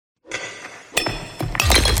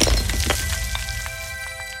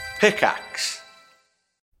Pickaxe.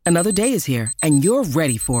 Another day is here, and you're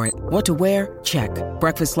ready for it. What to wear? Check.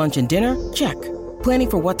 Breakfast, lunch, and dinner? Check.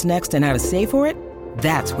 Planning for what's next and how to save for it?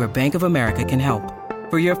 That's where Bank of America can help.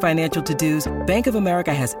 For your financial to-dos, Bank of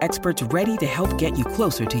America has experts ready to help get you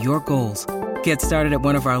closer to your goals. Get started at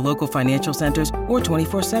one of our local financial centers or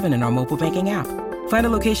 24/7 in our mobile banking app. Find a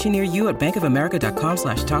location near you at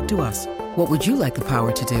bankofamerica.com/talktous. What would you like the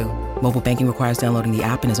power to do? Mobile banking requires downloading the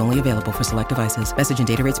app and is only available for select devices. Message and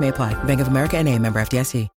data rates may apply. Bank of America N.A., member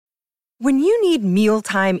FDIC. When you need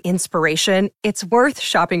mealtime inspiration, it's worth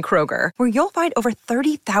shopping Kroger, where you'll find over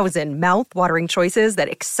 30,000 mouth-watering choices that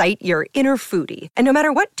excite your inner foodie. And no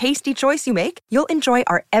matter what tasty choice you make, you'll enjoy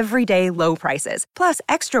our everyday low prices, plus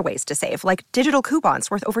extra ways to save, like digital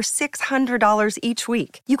coupons worth over $600 each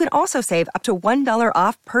week. You can also save up to $1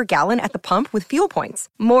 off per gallon at the pump with fuel points.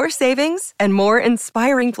 More savings and more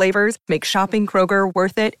inspiring flavors make shopping Kroger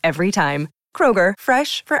worth it every time. Kroger,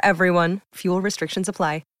 fresh for everyone. Fuel restrictions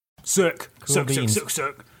apply. Suck. Cool beans.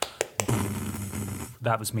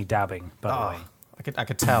 That was me dabbing, by the way. I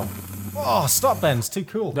could tell. Oh, stop, Ben. It's too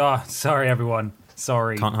cool. Oh, sorry, everyone.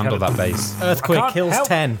 Sorry. Can't handle that bass. Earthquake kills help.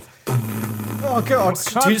 10. Oh, God.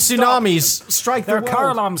 Two tsunamis strike the There are world. car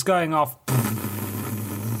alarms going off.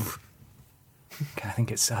 Okay, I think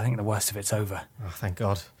the worst of it's over. Oh, thank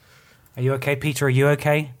God. Are you okay, Peter? Are you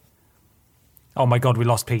okay? Oh my God, we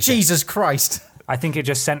lost Peter. Jesus Christ. I think it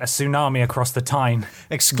just sent a tsunami across the Tyne.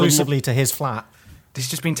 Exclusively to his flat. He's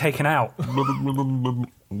just been taken out. Oh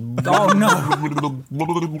no.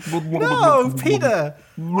 No, Peter.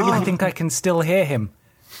 I think I can still hear him.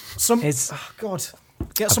 Oh, God.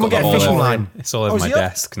 I've Someone got get it a all fishing over- line. It's all over is my he up?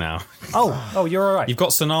 desk now. Oh, you're all right. You've got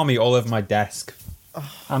tsunami all over my desk.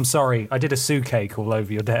 I'm sorry. I did a sous cake all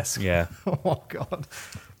over your desk. Yeah. Oh, God.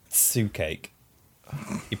 Sue cake.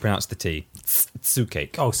 You pronounce the T. Sue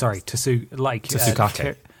cake. Oh, sorry. Tsu, like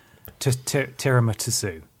Tsukake.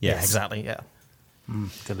 Tiramisu. Yeah, Yes. exactly, yeah.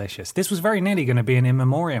 Delicious. This was very nearly going to be an in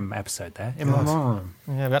memoriam episode there. In memoriam.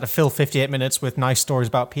 Yeah, we had to fill 58 minutes with nice stories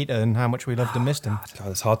about Peter and how much we loved and missed him. God,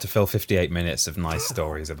 it's hard to fill 58 minutes of nice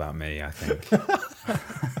stories about me, I think.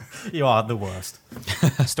 You are the worst.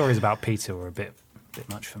 Stories about Peter were a bit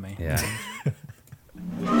much for me. Yeah.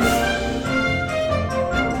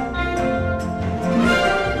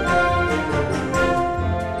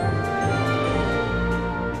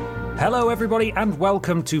 Hello, everybody, and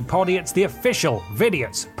welcome to Poddy. It's the official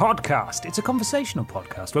Vidiots podcast. It's a conversational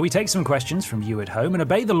podcast where we take some questions from you at home and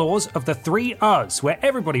obey the laws of the 3 Us, where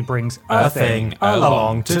everybody brings a thing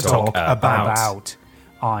along to talk about.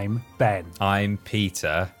 I'm Ben. I'm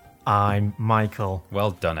Peter. I'm Michael. Well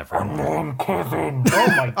done, everyone. I'm Kevin. Oh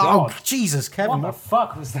my God. Oh, Jesus, Kevin. What the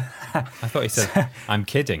fuck was that? I thought he said, I'm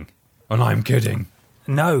kidding. And I'm kidding.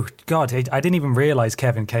 No, God, I didn't even realise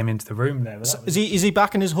Kevin came into the room there. Is he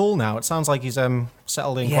back in his hall now? It sounds like he's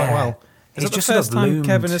settled in quite well. Is it the just sort of first time loomed.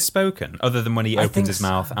 Kevin has spoken? Other than when he opens think his so.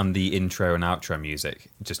 mouth and the intro and outro music.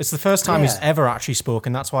 It's the first time he's Yeah. ever actually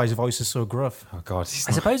spoken. That's why his voice is so gruff. Oh, God. He's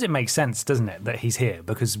I suppose it makes sense, doesn't it, that he's here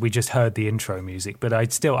because we just heard the intro music, but I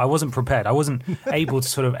wasn't prepared. I wasn't able to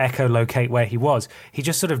sort of echolocate where he was. He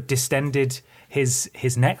just sort of distended his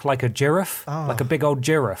neck like a giraffe, like a big old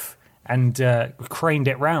giraffe, and craned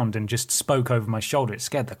it round and just spoke over my shoulder. It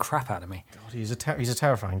scared the crap out of me. God, he's a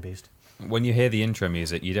terrifying beast. When you hear the intro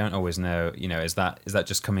music, you don't always know, is that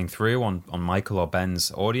just coming through on Michael or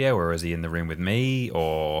Ben's audio, or is he in the room with me,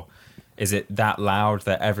 or is it that loud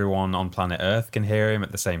that everyone on planet Earth can hear him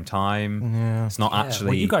at the same time? Yeah. It's not actually...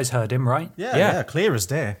 Well, you guys heard him, right? Yeah, clear as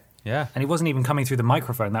day. Yeah. And he wasn't even coming through the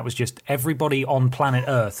microphone. That was just everybody on planet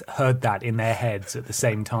Earth heard that in their heads at the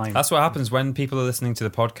same time. That's what happens when people are listening to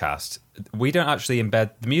the podcast. We don't actually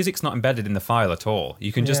embed... The music's not embedded in the file at all.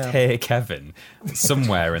 You can just hear Kevin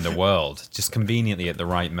somewhere in the world, just conveniently at the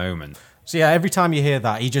right moment. So yeah, every time you hear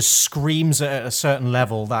that, he just screams at a certain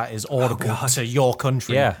level that is audible to your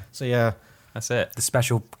country. Yeah. So yeah, That's it. the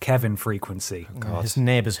special Kevin frequency. his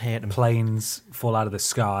neighbours hate him. Planes fall out of the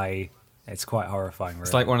sky. It's quite horrifying, really.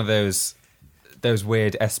 It's like one of those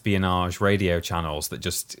weird espionage radio channels that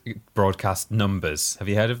just broadcast numbers. Have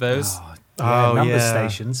you heard of those? Number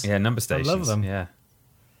stations. Yeah, number stations. love them. Yeah.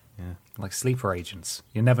 Like sleeper agents.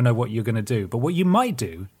 You never know what you're going to do. But what you might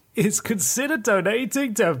do is consider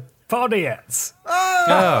donating to Podiots.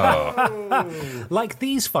 Oh. Like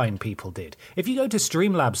these fine people did. If you go to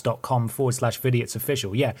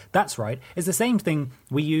streamlabs.com/vidiotsofficial, yeah, that's right. It's the same thing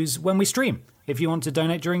we use when we stream. If you want to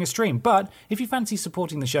donate during a stream. But if you fancy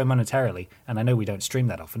supporting the show monetarily, and I know we don't stream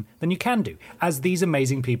that often, then you can do, as these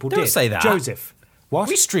amazing people Don't did. say that. Joseph. What?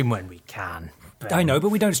 We stream when we can. I know, but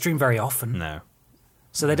we don't stream very often. No.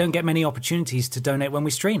 So they don't get many opportunities to donate when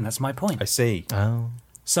we stream. That's my point. I see. Oh.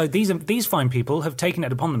 So these fine people have taken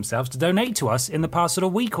it upon themselves to donate to us in the past sort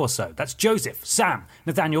of week or so. That's Joseph, Sam,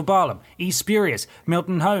 Nathaniel Barlam, E. Spurious,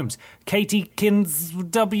 Milton Holmes, Katie Kins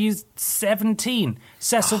W17,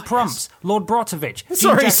 Cecil Prumps, Lord Brotovich,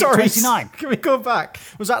 Sorry. 29. Can we go back?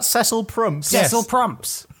 Was that Cecil Prumps? Cecil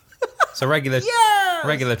Prumps. So regular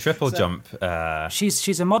triple jump.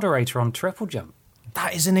 She's a moderator on Triple Jump.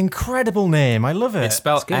 That is an incredible name. I love it. It's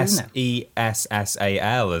spelled good, isn't it?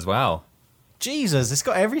 Sessal as well. Jesus, it's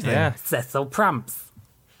got everything. Yeah. Cecil Prumps.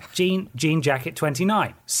 Jean Jacket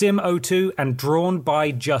 29, Sim02, and drawn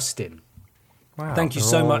by Justin. Wow. Thank you they're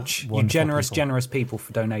so all much, you wonderful generous people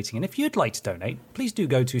for donating. And if you'd like to donate, please do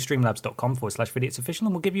go to streamlabs.com/VidiotsOfficial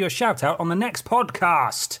and we'll give you a shout out on the next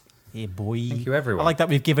podcast. Yeah, boy. Thank you, everyone. I like that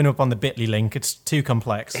we've given up on the Bitly link. It's too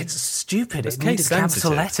complex. It's stupid. It's It needed case capital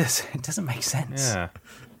sensitive. letters. It doesn't make sense. Yeah.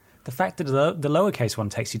 The fact that the lowercase one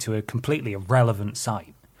takes you to a completely irrelevant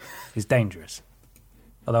site is dangerous.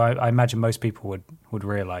 Although I imagine most people would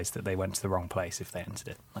realise that they went to the wrong place if they entered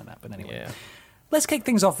it like that. But anyway, let's kick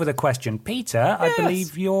things off with a question. Peter, I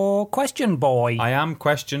believe you're question boy. I am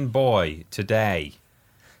question boy today.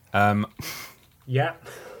 Yeah.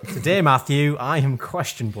 Today, Matthew, I am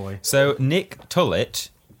question boy. So Nick Tullett,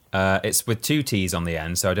 it's with 2 T's on the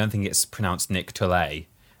end, so I don't think it's pronounced Nick Tullet.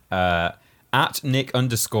 At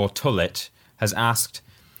Nick_Tullett has asked,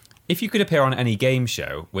 if you could appear on any game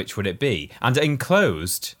show, which would it be? And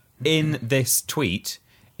enclosed in this tweet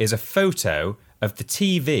is a photo of the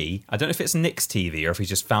TV. I don't know if it's Nick's TV or if he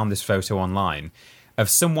just found this photo online of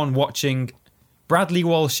someone watching Bradley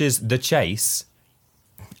Walsh's The Chase.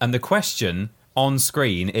 And the question on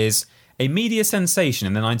screen is, a media sensation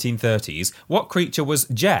in the 1930s, what creature was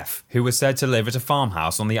Jeff, who was said to live at a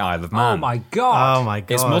farmhouse on the Isle of Man? Oh my god. Oh my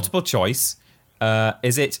god. It's multiple choice.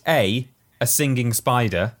 Is it A, a singing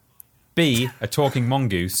spider, B, a talking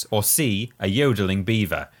mongoose, or C, a yodeling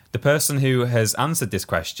beaver? The person who has answered this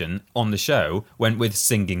question on the show went with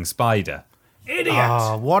singing spider. Idiot.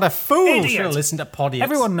 Oh, what a fool. Idiot. Should have listened to Podiots.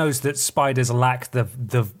 Everyone knows that spiders lack the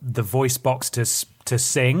voice box to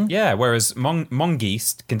sing. Yeah, whereas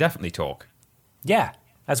mongoose can definitely talk. Yeah,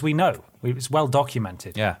 as we know. It's well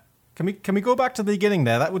documented. Yeah. Can we go back to the beginning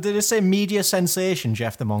there? Did it say media sensation,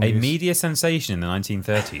 Jeff the Mongoose? A media sensation in the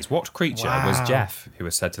 1930s. What creature was Wow. Jeff, who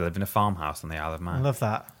was said to live in a farmhouse on the Isle of Man? I love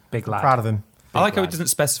that. Big lad. Proud of him. I like how lad. it doesn't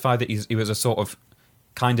specify that he was a sort of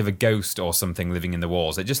kind of a ghost or something living in the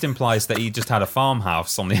walls. It just implies that he just had a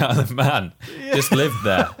farmhouse on the Isle of Man. Just lived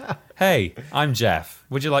there. Hey, I'm Jeff.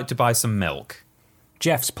 Would you like to buy some milk?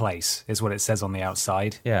 Jeff's place is what it says on the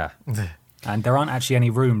outside. Yeah. And there aren't actually any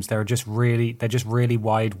rooms. They're just really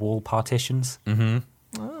wide wall partitions. Mm-hmm.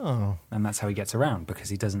 Oh. And that's how he gets around, because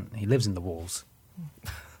he lives in the walls.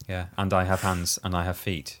 Yeah. And I have hands and I have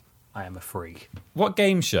feet. I am a freak. What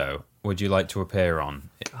game show would you like to appear on?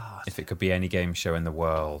 If it could be any game show in the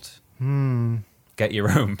world. Get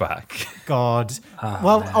your own back. God.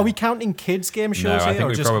 Are we counting kids' game shows No, here? I think or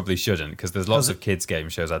we just... probably shouldn't, because there's lots of kids' game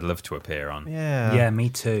shows I'd love to appear on. Yeah. Yeah, me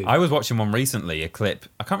too. I was watching one recently, a clip.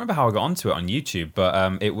 I can't remember how I got onto it on YouTube,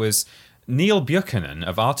 but it was Neil Buchanan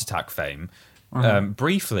of Art Attack fame.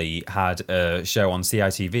 Briefly had a show on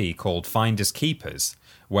CITV called Finders Keepers,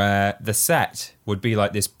 where the set would be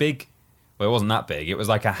like this big. Well, it wasn't that big. It was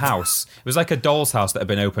like a house. It was like a doll's house that had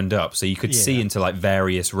been opened up, so you could see into like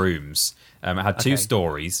various rooms. It had 2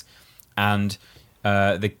 stories, and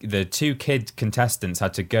the 2 kid contestants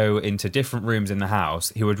had to go into different rooms in the house.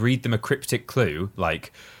 He would read them a cryptic clue,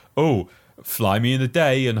 like, "Oh, fly me in the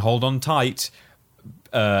day and hold on tight.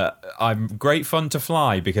 I'm great fun to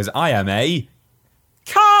fly because I am a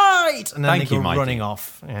Kite! And then Thank they you, go Mikey. running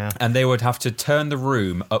off. Yeah. And they would have to turn the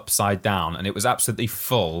room upside down, and it was absolutely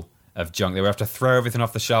full of junk. They would have to throw everything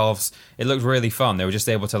off the shelves. It looked really fun. They were just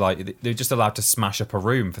able to they were just allowed to smash up a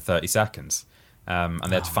room for 30 seconds, and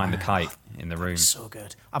they had to find the kite in the room. So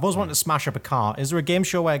good. I've always wanted to smash up a car. Is there a game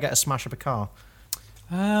show where I get to smash up a car?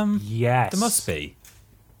 yes. There must be.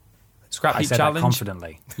 Scrap I Heap said that Challenge.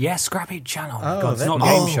 confidently. Yes, Scrap Heap Channel. Oh my God, it's then- not a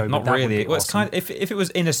game Oh, show. Not but that would really. be Well, it's awesome. kind of, if it was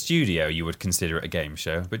in a studio, you would consider it a game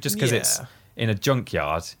show. But just because it's Yeah. in a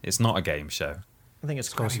junkyard, it's not a game show. I think it's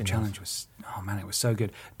Scrap close Heap enough. Challenge was, oh man, it was so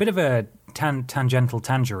good. Bit of a tangential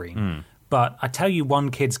tangerine. But I tell you one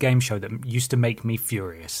kid's game show that used to make me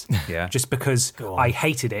furious. Yeah. Just because I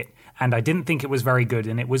hated it and I didn't think it was very good,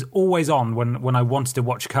 and it was always on when I wanted to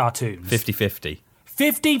watch cartoons. 50-50.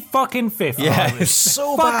 50 fucking 50. Yeah. It's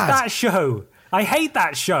so Fuck bad. that show. I hate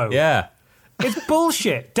that show. Yeah. It's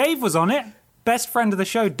bullshit. Dave was on it. Best friend of the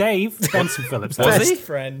show, Dave. Benson Phillips. Was he? Best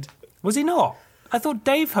friend. Was he not? I thought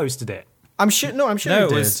Dave hosted it. I'm sure. No, I'm sure. No,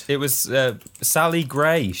 he it was Sally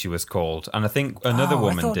Gray. She was called, and I think another I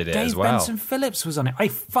woman thought did it Dave as well. Benson Phillips was on it. I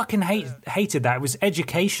fucking hated that. It was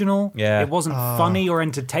educational. Yeah. It wasn't funny or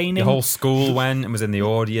entertaining. The whole school went and was in the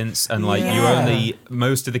audience, and like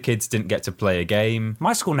most of the kids didn't get to play a game.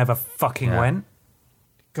 My school never fucking went.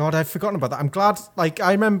 God, I've forgotten about that. I'm glad. Like,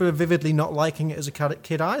 I remember vividly not liking it as a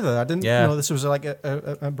kid either. I didn't know this was like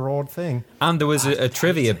a broad thing. And there was a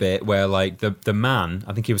trivia bit where, like, the man,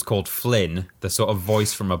 I think he was called Flynn, the sort of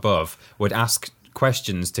voice from above, would ask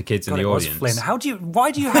questions to kids in the audience. Flynn.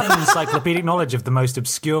 Why do you have an encyclopedic knowledge of the most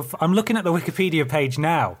obscure? I'm looking at the Wikipedia page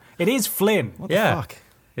now. It is Flynn. What the fuck?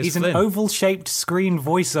 He's Flynn. an oval-shaped screen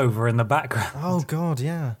voiceover in the background. Oh God,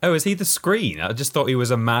 yeah. Oh, is he the screen? I just thought he was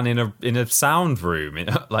a man in a sound room, in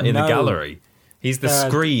a gallery. He's the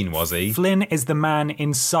screen, was he? Flynn is the man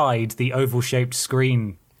inside the oval-shaped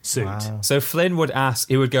screen suit. Wow. So Flynn would ask,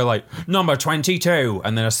 he would go like, number 22,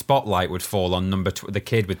 and then a spotlight would fall on the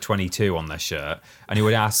kid with 22 on their shirt, and he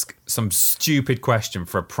would ask some stupid question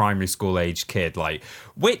for a primary school age kid, like,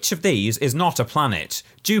 which of these is not a planet?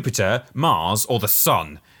 Jupiter, Mars, or the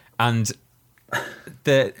sun? And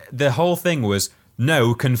the whole thing was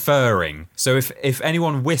no conferring. So if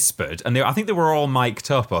anyone whispered, and I think they were all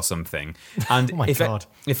mic'd up or something, and God.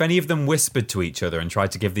 if any of them whispered to each other and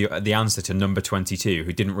tried to give the answer to number 22,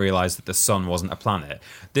 who didn't realise that the sun wasn't a planet,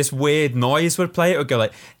 this weird noise would play. It would go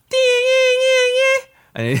like,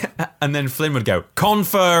 and then Flynn would go,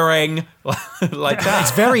 conferring, like that.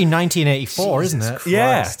 It's very 1984, isn't it?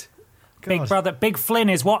 Yeah. Big brother, Big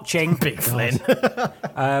Flynn is watching. Big Flynn.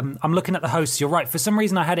 I'm looking at the hosts. You're right. For some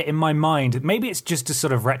reason, I had it in my mind. Maybe it's just a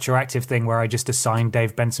sort of retroactive thing where I just assigned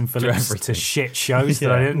Dave Benson Phillips to shit shows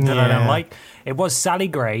that I don't like. It was Sally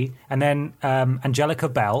Gray, and then Angelica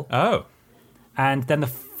Bell. Oh. And then the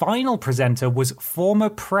final presenter was former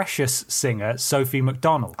Precious singer Sophie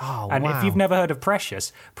MacDonald. Oh, and wow. if you've never heard of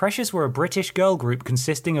Precious were a British girl group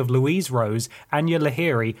consisting of Louise Rose, Anya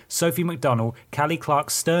Lahiri, Sophie MacDonald, Callie Clark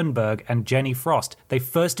Sternberg, and Jenny Frost. They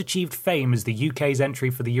first achieved fame as the UK's entry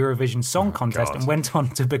for the Eurovision Song Contest and went on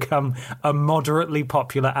to become a moderately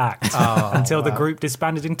popular act until the group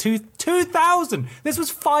disbanded in 2000. This was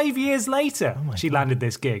 5 years later she landed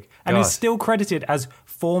this gig and is still credited as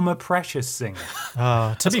former Precious singer.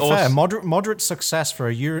 To be fair, moderate success for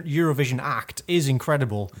a Eurovision act is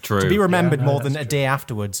incredible. True. To be remembered more than a day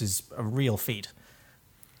afterwards is a real feat.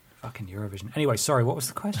 Fucking Eurovision. Anyway, sorry, what was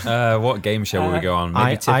the question? What game show will we go on?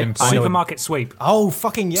 Maybe Tipping Point? Supermarket Sweep. Oh,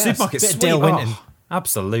 fucking yes. Supermarket Bit of Sweep. Dale Winton. Oh,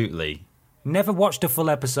 absolutely. Never watched a full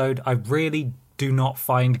episode. I really do not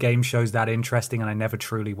find game shows that interesting, and I never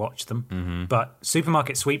truly watch them. Mm-hmm. But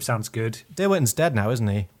Supermarket Sweep sounds good. Dale Winton's dead now, isn't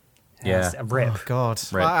he? Yeah. Rip. Oh, God.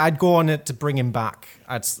 Rip. I'd go on it to bring him back.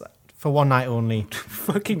 For one night only.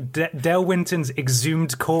 Fucking Dale Winton's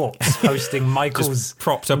exhumed corpse hosting Michael's Just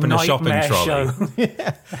propped up in a shopping nightmare trolley.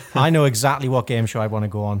 show. I know exactly what game show I want to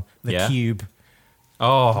go on. The Cube.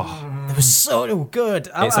 Oh, It was so good.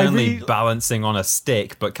 it's only balancing on a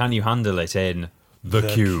stick, but can you handle it in the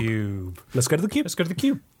cube? Let's go to the Cube. Let's go to the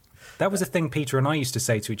cube. That was a thing Peter and I used to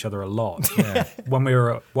say to each other a lot when we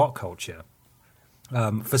were at What Culture.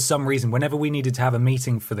 For some reason, whenever we needed to have a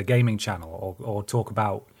meeting for the gaming channel or talk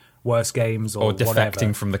about worse games or defecting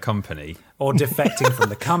whatever, from the company. or defecting from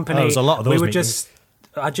the company, There's a lot of those we would meetings.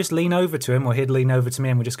 I'd just lean over to him, or he'd lean over to me,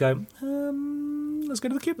 and we'd just go, let's go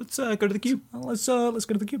to the Cube. Let's go to the cube. Let's go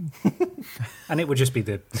to the Cube. And it would just be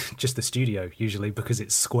the studio, usually, because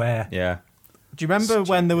it's square. Yeah. Do you remember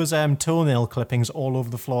when there was toenail clippings all over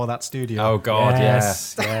the floor of that studio? Oh, God,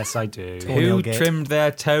 Yes, yes, I do. Who Toenail gate. trimmed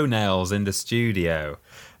their toenails in the studio?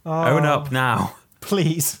 Own up now.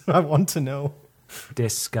 Please, I want to know.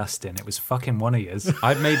 Disgusting. It was fucking one of yours.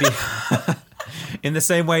 I'd maybe, in the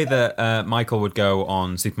same way that Michael would go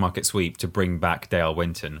on Supermarket Sweep to bring back Dale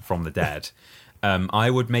Winton from the dead, I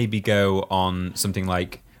would maybe go on something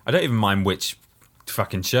like, I don't even mind which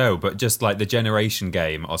fucking show, but just like the Generation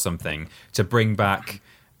Game or something to bring back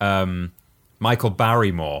Michael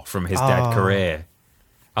Barrymore from his dead career.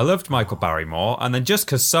 I loved Michael Barrymore, and then just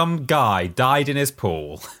because some guy died in his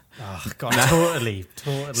pool... Oh, God, totally.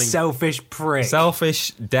 Selfish prick.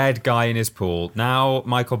 Selfish, dead guy in his pool. Now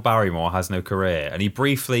Michael Barrymore has no career, and he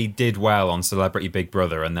briefly did well on Celebrity Big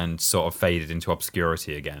Brother and then sort of faded into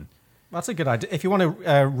obscurity again. That's a good idea. If you want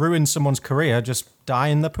to ruin someone's career, just die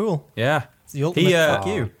in the pool. Yeah. It's the ultimate fuck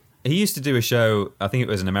you. He used to do a show, I think it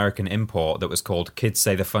was an American import, that was called Kids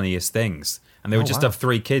Say the Funniest Things. And they would just have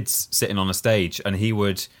three kids sitting on a stage, and he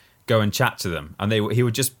would go and chat to them. And he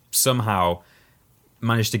would just somehow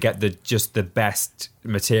manage to get the best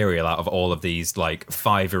material out of all of these like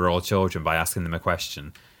 5-year-old children by asking them a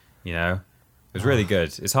question, you know? It was really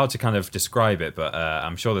good. It's hard to kind of describe it, but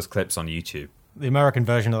I'm sure there's clips on YouTube. The American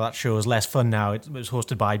version of that show is less fun now. It was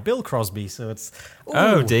hosted by Bill Crosby, so it's... Ooh.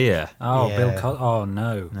 Oh, dear. Oh, Yeah. Bill Cosby. Oh,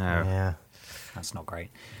 no. Yeah. That's not great.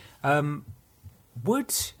 Would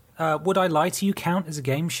I Lie to You count as a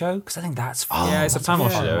game show? Because I think that's fun. Yeah, it's a panel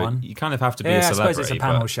fun show. one. You kind of have to be a Yeah, I celebrity. suppose it's a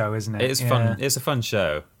panel but show, isn't it? It's Yeah. fun. It's a fun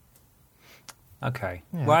show. Okay.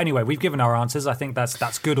 Well, anyway, we've given our answers. I think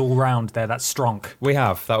that's good all round there. That's strong. We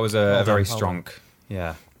have. That was a very well strong,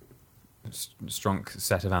 strong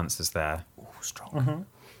set of answers there. Ooh, strong.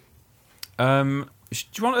 Do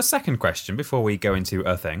you want a second question before we go into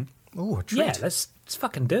a thing? Oh, a treat. Yeah, let's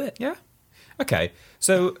fucking do it. Yeah. Okay.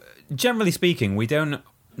 So, generally speaking, we don't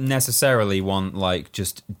necessarily want like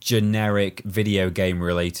just generic video game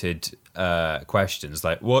related questions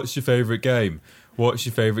like what's your favorite game? What's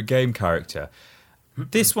your favorite game character?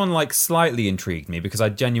 This one like slightly intrigued me because I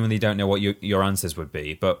genuinely don't know what your answers would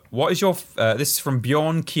be. But what is your this is from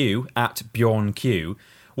Bjorn Q at Bjorn Q.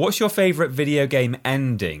 What's your favorite video game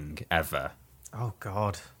ending ever? Oh,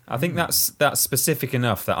 God. I think that's specific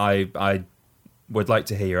enough that I would like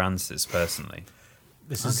to hear your answers personally.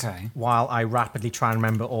 This is Okay. while I rapidly try and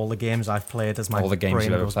remember all the games I've played as my All the games brain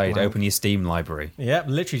you've ever goes played. blank. Open your Steam library. Yep,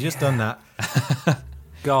 literally just done that.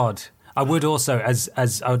 God. I would also, as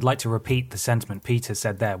I would like to repeat the sentiment Peter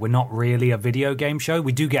said there, we're not really a video game show.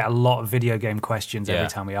 We do get a lot of video game questions Yeah. every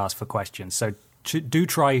time we ask for questions. So do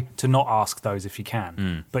try to not ask those if you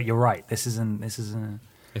can. But you're right. This isn't.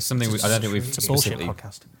 It's something I don't think we've It's a bullshit specifically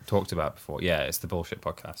podcast. talked about before. Yeah, it's the bullshit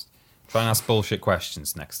podcast. Try and ask bullshit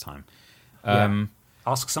questions next time.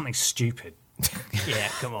 Ask something stupid. Yeah,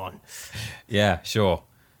 come on. Yeah, sure.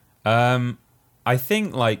 I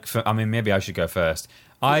think maybe I should go first.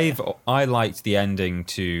 I liked the ending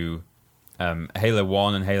to Halo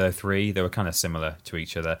 1 and Halo 3. They were kind of similar to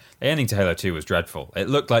each other. The ending to Halo 2 was dreadful. It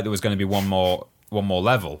looked like there was going to be one more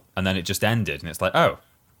level, and then it just ended, and it's like, oh,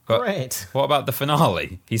 but Great. what about the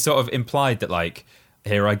finale? He sort of implied that, like,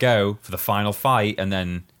 here I go for the final fight, and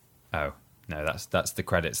then, oh, no, that's the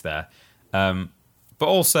credits there. But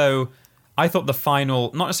also, I thought the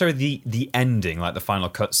final, not necessarily the ending, like the final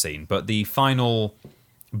cutscene, but the final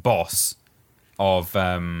boss of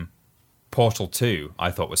Portal 2, I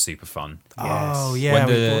thought was super fun. Oh, yeah, When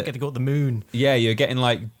we the- get to go to the moon. Yeah, you're getting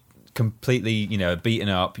like completely, beaten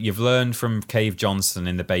up. You've learned from Cave Johnson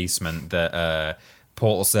in the basement that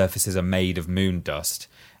portal surfaces are made of moon dust.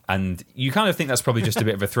 And you kind of think that's probably just a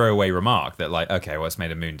bit of a throwaway remark that like, okay, well, it's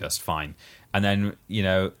made of moon dust, fine. And then,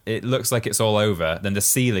 it looks like it's all over. Then the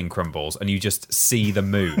ceiling crumbles and you just see the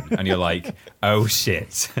moon. And you're like, oh,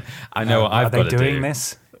 shit. I know what I've got to do. Are they doing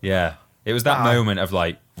this? Yeah. It was that moment of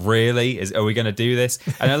like, really? Are we going to do this?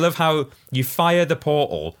 And I love how you fire the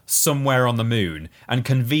portal somewhere on the moon and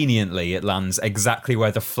conveniently it lands exactly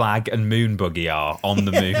where the flag and moon buggy are on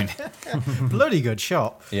the moon. Bloody good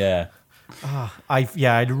shot. Yeah.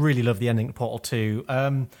 I really love the ending to Portal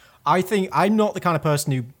 2. I think I'm not the kind of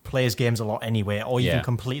person who plays games a lot anyway, or even Yeah.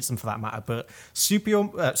 completes them for that matter. But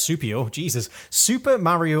Super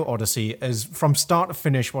Mario Odyssey is from start to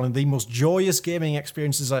finish one of the most joyous gaming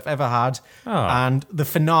experiences I've ever had. And the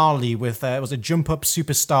finale with was a Jump Up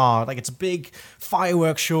Superstar, like it's a big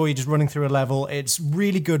fireworks show. You're just running through a level. It's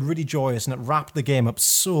really good, really joyous, and it wrapped the game up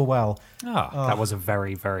so well. That was a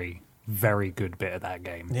very, very, very good bit of that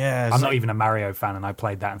game. Yeah, it's I'm not like- even a Mario fan, and I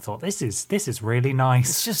played that and thought this is really nice.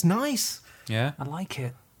 It's just nice. Yeah. I like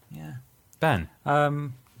it. Yeah. Ben.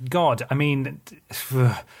 God, I mean,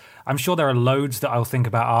 I'm sure there are loads that I'll think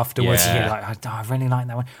about afterwards. Yeah. You're like, I really like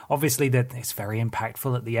that one. Obviously, that it's very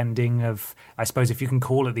impactful at the ending of, I suppose, if you can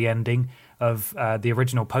call it the ending of the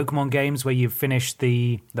original Pokemon games, where you've finished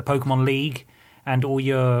the Pokemon League and all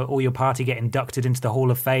your party get inducted into the Hall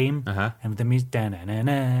of Fame, and with the music, and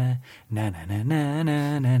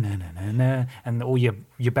all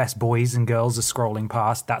your best boys and girls are scrolling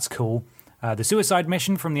past. That's cool. The suicide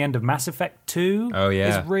mission from the end of Mass Effect 2 Oh,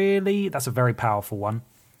 yeah. that's a very powerful one.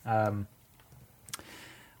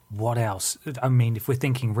 What else? I mean, if we're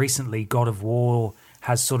thinking recently, God of War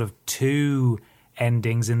has sort of two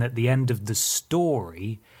endings in that the end of the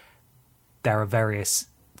story, there are various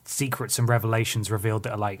secrets and revelations revealed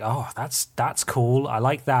that are like, oh, that's cool, I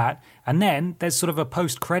like that. And then there's sort of a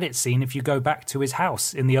post-credit scene if you go back to his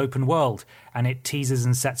house in the open world, and it teases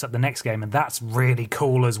and sets up the next game, and that's really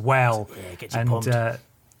cool as well. Yeah, it gets you and pumped.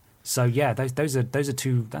 so yeah, those are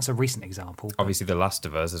two. That's a recent example. but- Obviously, The Last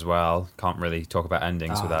of Us as well. Can't really talk about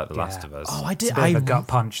endings without The Last yeah. of Us. Oh, I It's did. a bit of a gut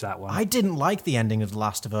punch, that one. I didn't like the ending of The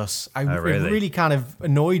Last of Us. really? It really kind of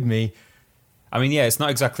annoyed me. I mean, yeah, it's not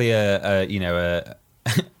exactly a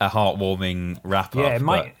a heartwarming wrap Yeah,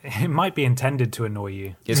 up. it might be intended to annoy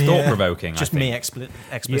you. It's thought provoking. Just I think. me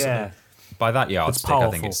explicitly. Yeah. By that yardstick, I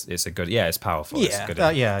think powerful. it's a good. Yeah, it's powerful. It's Yeah, good.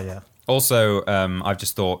 yeah. Also, I've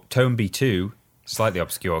just thought Tomeby 2, slightly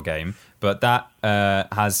obscure game, but that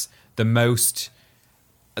has the most.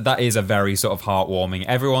 That is a very sort of heartwarming.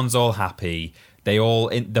 Everyone's all happy. They all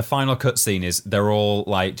in the final cutscene is they're all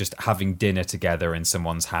like just having dinner together in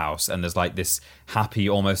someone's house, and there's like this happy,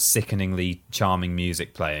 almost sickeningly charming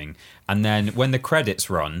music playing. And then when the credits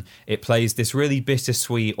run, it plays this really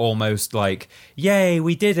bittersweet, almost like, yay,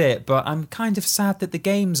 we did it, but I'm kind of sad that the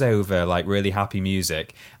game's over, like really happy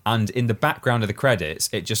music. And in the background of the credits,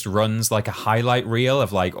 it just runs like a highlight reel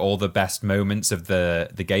of like all the best moments of the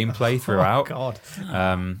gameplay throughout. Oh,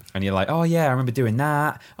 God. And you're like, oh yeah, I remember doing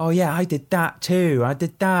that. Oh yeah, I did that too. I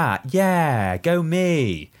did that. Yeah, go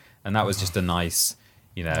me. And that was just a nice,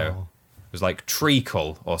 it was like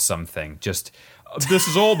treacle or something. Just, this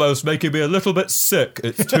is almost making me a little bit sick.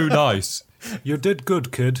 It's too nice. You did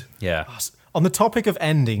good, kid. Yeah. On the topic of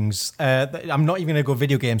endings, I'm not even going to go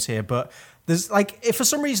video games here, but there's like, if for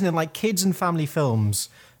some reason in like kids and family films,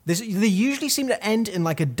 they usually seem to end in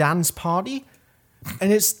like a dance party.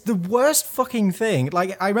 And it's the worst fucking thing.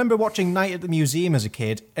 Like, I remember watching Night at the Museum as a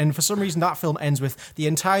kid, and for some reason that film ends with the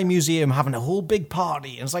entire museum having a whole big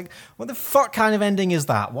party. And it's like, what the fuck kind of ending is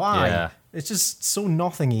that? Why? Yeah. It's just so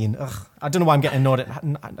nothingy. And I don't know why I'm getting annoyed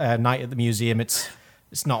at Night at the Museum. It's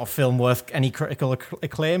not a film worth any critical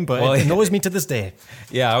acclaim, but it annoys me to this day.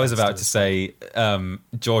 Yeah, I was about to say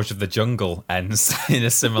George of the Jungle ends in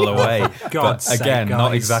a similar way. God's but again, sake, not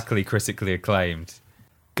guys. exactly critically acclaimed.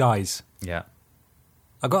 Guys, Yeah.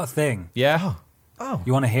 I got a thing. Yeah? Oh,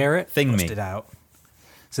 You want to hear it? Thing bust me. it out.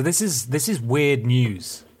 So this is weird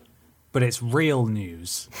news, but it's real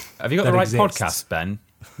news. Have you got that the right exists. podcast, Ben?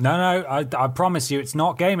 No, I promise you, it's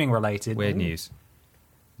not gaming related. Weird news.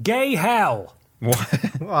 Gay hell. What?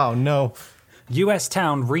 Oh, no. U.S.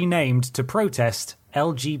 town renamed to protest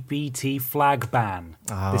LGBT flag ban.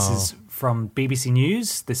 This is from BBC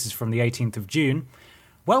News. This is from the 18th of June.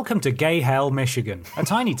 Welcome to Gay Hell, Michigan, a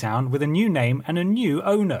tiny town with a new name and a new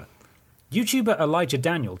owner. YouTuber Elijah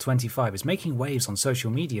Daniel, 25, is making waves on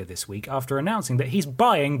social media this week after announcing that he's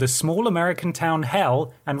buying the small American town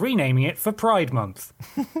Hell and renaming it for Pride Month.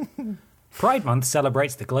 Pride Month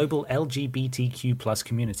celebrates the global LGBTQ+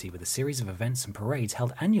 community with a series of events and parades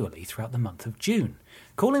held annually throughout the month of June.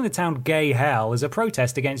 Calling the town Gay Hell is a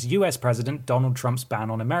protest against US President Donald Trump's ban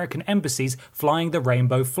on American embassies flying the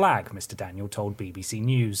rainbow flag, Mr. Daniel told BBC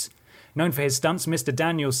News. Known for his stunts, Mr.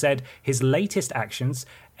 Daniel said his latest actions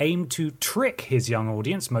aim to trick his young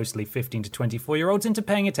audience, mostly 15 to 24-year-olds, into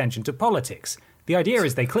paying attention to politics. The idea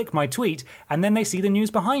is they click my tweet and then they see the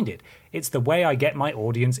news behind it. It's the way I get my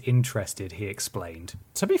audience interested, he explained.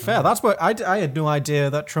 To be fair, that's what I had no idea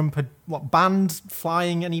that Trump had banned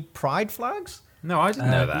flying any pride flags. No, I didn't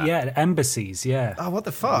know that. Yeah, embassies, yeah. Oh, what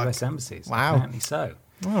the fuck? US embassies. Wow. Apparently so.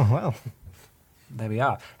 Oh, well. There we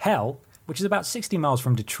are. Hell, which is about 60 miles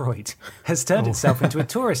from Detroit, has turned itself into a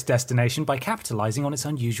tourist destination by capitalizing on its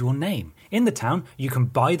unusual name. In the town, you can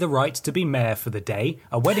buy the right to be mayor for the day,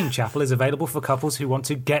 a wedding chapel is available for couples who want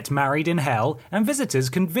to get married in Hell, and visitors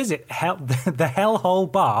can visit the Hell Hole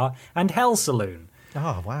Bar and Hell Saloon.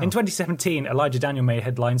 Oh, wow. In 2017, Elijah Daniel made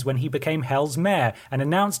headlines when he became Hell's mayor and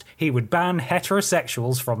announced he would ban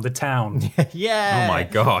heterosexuals from the town. Yeah. Oh my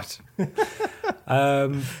God.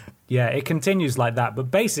 Yeah, it continues like that, but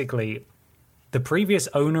basically, the previous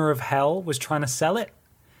owner of Hell was trying to sell it,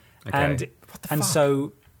 Okay. and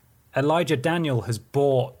so Elijah Daniel has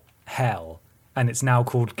bought Hell, and it's now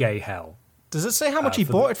called Gay Hell. Does it say how much he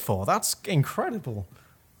bought it for? That's incredible.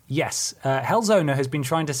 Yes, Hell's owner has been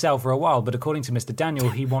trying to sell for a while, but according to Mr. Daniel,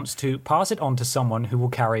 he wants to pass it on to someone who will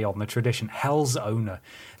carry on the tradition. Hell's owner.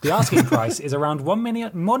 The asking price is around $1 million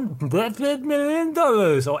or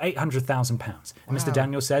 £800,000. And Mr.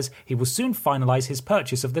 Daniel says he will soon finalise his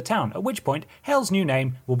purchase of the town, at which point Hell's new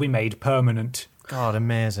name will be made permanent. God,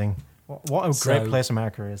 amazing. What a great place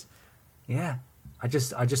America is. Yeah, I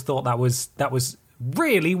just thought that was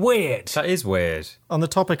really weird. That is weird. On the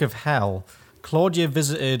topic of hell, Claudia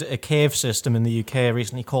visited a cave system in the UK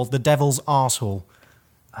recently called the Devil's Arsehole.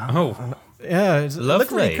 Oh, Yeah, it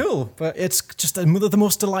looked really Lovely. cool, but it's just the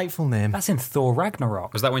most delightful name. That's in Thor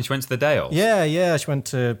Ragnarok. was that when she went to the Dales? Yeah, she went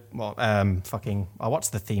to, what's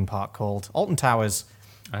the theme park called? Alton Towers.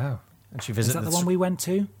 Oh. And she Is visited that the one we went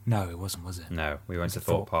to? No, it wasn't, was it? No, we went to it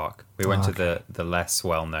Thorpe Thorpe? Park. We went to the less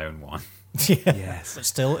well-known one. Yeah, Yes. but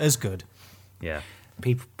still is good. Yeah.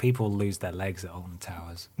 People lose their legs at Alton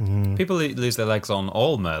Towers. People lose their legs on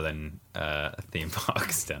all Merlin theme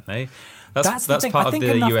parks, don't they? That's the thing. part I think of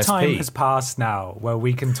the enough USP. time has passed now where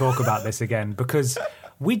we can talk about this again, because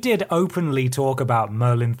we did openly talk about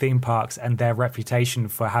Merlin theme parks and their reputation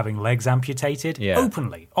for having legs amputated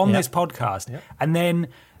openly on this podcast. And then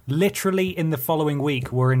literally in the following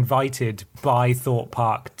week, we're invited by Thorpe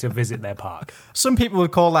Park to visit their park. Some people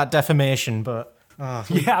would call that defamation, but...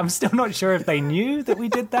 Yeah, I'm still not sure if they knew that we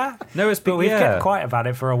did that. No, but we've kept quiet about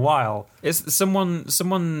it for a while. It's someone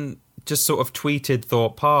just sort of tweeted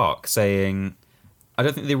Thorpe Park saying, I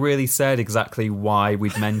don't think they really said exactly why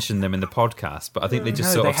we'd mentioned them in the podcast, but I think they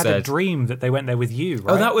just they said... had a dream that they went there with you,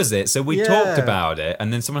 right? Oh, that was it. So we talked about it,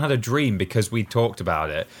 and then someone had a dream because we talked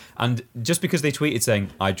about it. And just because they tweeted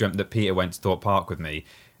saying, I dreamt that Peter went to Thorpe Park with me,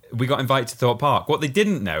 we got invited to Thorpe Park. What they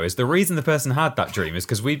didn't know is the reason the person had that dream is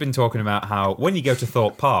because we'd been talking about how when you go to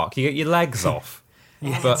Thorpe Park, you get your legs off.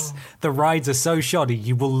 Yes. But the rides are so shoddy,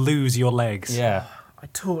 you will lose your legs. yeah. I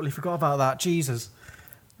totally forgot about that. Jesus.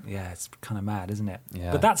 Yeah, it's kind of mad, isn't it?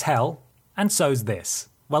 Yeah. But that's hell, and so's this.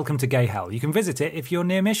 Welcome to Gay Hell. You can visit it if you're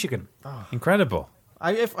near Michigan. Incredible.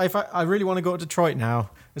 If I really want to go to Detroit now,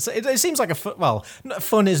 it seems like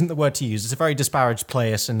fun isn't the word to use. It's a very disparaged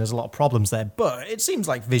place and there's a lot of problems there, but it seems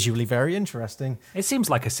like visually very interesting. It seems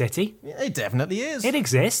like a city. It definitely is. It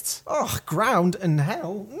exists. Oh, ground and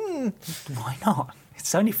hell. Why not?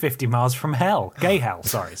 It's only 50 miles from hell. Gay Hell,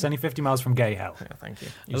 sorry. It's only 50 miles from Gay Hell. Yeah, thank you.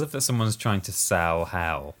 I love that someone's trying to sell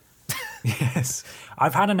hell. Yes.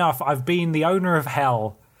 I've had enough. I've been the owner of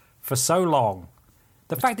hell for so long.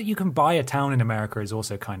 The fact that you can buy a town in America is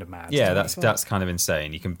also kind of mad. Yeah, that's kind of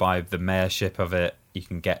insane. You can buy the mayorship of it. You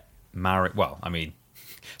can get married. Well, I mean,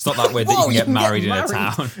 it's not that weird that you can get married in a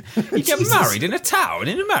town. You get married in a town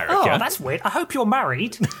in America. Oh, that's weird. I hope you're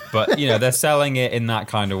married. But, they're selling it in that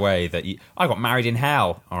kind of way that I got married in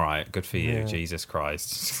hell. All right, good for you. Jesus Christ.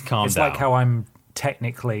 Just calm It's down. like how I'm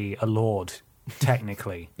technically a lord.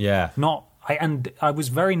 Technically. Yeah. And I was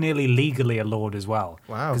very nearly legally a lord as well.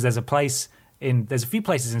 Wow. Because there's a few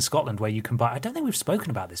places in Scotland where you can buy, I don't think we've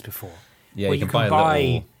spoken about this before. Yeah, where you you can can buy a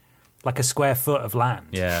little- like a square foot of land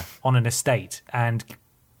on an estate and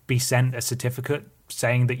be sent a certificate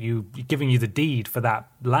saying that giving you the deed for that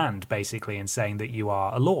land, basically, and saying that you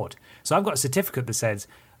are a lord. So I've got a certificate that says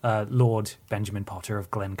Lord Benjamin Potter of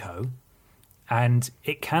Glencoe, and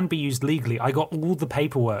it can be used legally. I got all the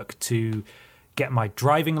paperwork to get my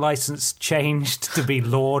driving license changed to be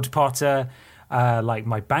Lord Potter, like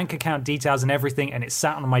my bank account details and everything, and it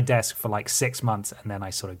sat on my desk for like 6 months, and then I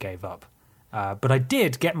sort of gave up. But I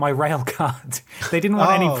did get my rail card. They didn't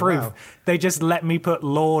want any proof. Wow. They just let me put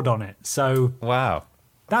Lord on it. So Wow.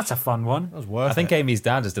 that's a fun one. That was worth I think it. Amy's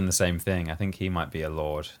dad has done the same thing. I think he might be a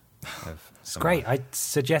lord. It's great. I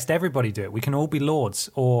suggest everybody do it. We can all be lords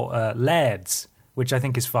or lairds, which I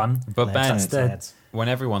think is fun. But Ben, That's the- when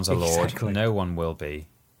everyone's a lord, Exactly. no one will be.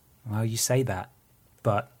 Well, you say that,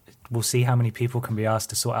 but we'll see how many people can be asked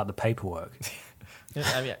to sort out the paperwork.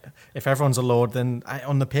 I mean, if everyone's a lord, then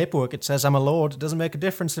on the paperwork it says I'm a lord. It doesn't make a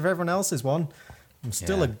difference if everyone else is one. I'm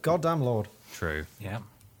still Yeah. a goddamn lord. True. Yeah.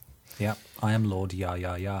 Yeah. I am Lord. Yeah,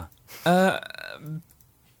 yeah, yeah.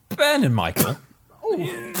 Ben and Michael.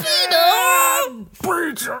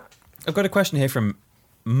 I've got a question here from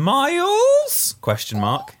Miles? Question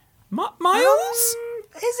mark. Miles?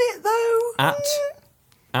 Is it though?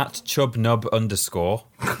 At chubnub _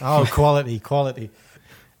 Oh, quality.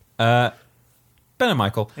 Ben and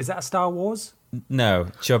Michael. Is that a Star Wars? No.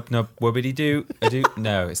 Chubnub wubbity doo.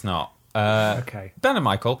 No, it's not. Okay. Ben and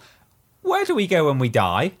Michael. Where do we go when we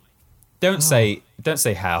die? Don't say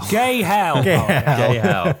hell. Gay hell. Gay Oh, yeah. Gay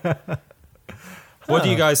hell. What do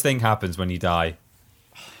you guys think happens when you die?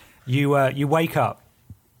 You wake up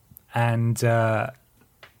and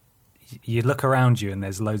you look around you and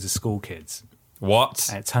there's loads of school kids. What?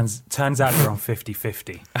 And it turns out you're on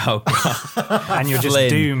 50-50. Oh, God. And you're just Flynn,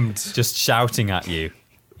 doomed. Just shouting at you.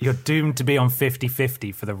 You're doomed to be on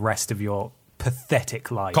 50-50 for the rest of your pathetic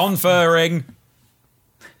life. Conferring.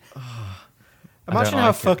 Imagine like how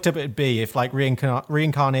it. fucked up it'd be if like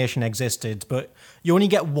reincarnation existed, but you only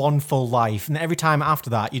get one full life, and every time after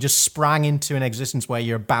that, you just sprang into an existence where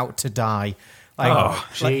you're about to die. Oh,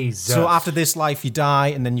 Jesus. So after this life, you die,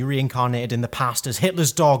 and then you're reincarnated in the past as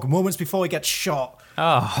Hitler's dog moments before he gets shot.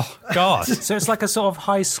 Oh, God. So it's like a sort of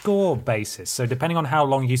high score basis. So depending on how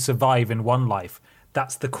long you survive in one life,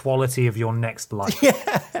 that's the quality of your next life.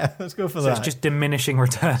 Let's go for So that. it's just diminishing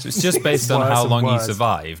returns. It's just based on Worse how and long you worse.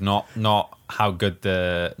 survive, not how good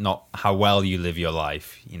not how well you live your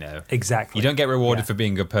life, Exactly. You don't get rewarded Yeah. for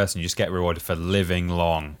being a good person, you just get rewarded for living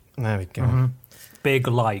long. There we go. Big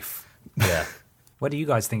life. Yeah. Where do you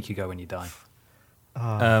guys think you go when you die?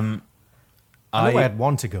 I know I'd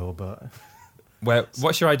want to go, but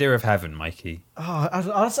what's your idea of heaven, Mikey?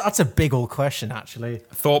 that's a big old question, actually.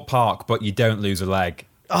 Thorpe Park, but you don't lose a leg.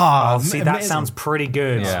 Oh, see, that sounds pretty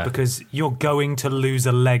good Yeah. because you're going to lose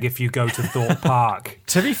a leg if you go to Thorpe Park.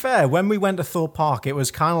 To be fair, when we went to Thorpe Park, it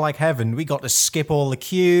was kind of like heaven. We got to skip all the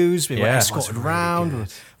queues. We were Yeah. escorted That's really around.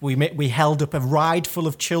 good. We held up a ride full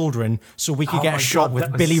of children so we could Oh get my a shot God, with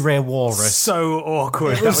that was Billy Ray Walrus. So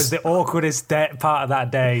awkward. That was the awkwardest part of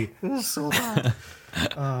that day.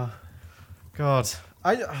 God,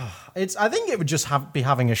 I think it would just be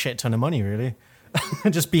having a shit ton of money, really.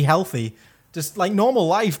 Just be healthy. Just like normal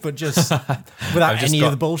life, but just without just any got-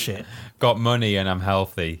 of the bullshit. Got money and I'm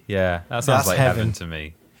healthy. Yeah, that sounds That's like heaven. heaven to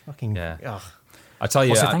me. Fucking, Yeah. ugh. I tell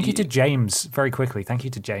you, Also, thank you to James, very quickly. Thank you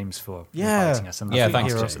to James for inviting us. And yeah, lovely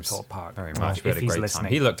thanks, heroes James. at Thorpe Park. Very much. If We had a he's great time.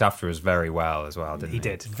 listening. He looked after us very well as well, didn't he? He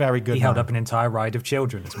did. Very good He held man. up an entire ride of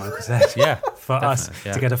children, as Michael said. Yeah, For us definitely,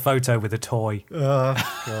 yeah. to get a photo with a toy.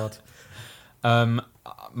 God.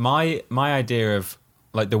 My idea of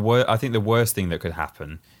like I think the worst thing that could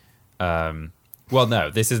happen. Well,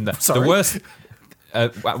 no, this isn't the Sorry. worst.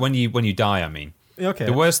 When you die, I mean. Okay.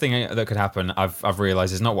 The worst thing that could happen, I've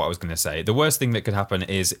realised, is not what I was going to say. The worst thing that could happen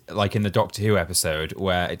is like in the Doctor Who episode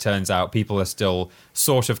where it turns out people are still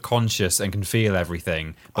sort of conscious and can feel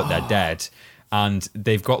everything, but they're dead. And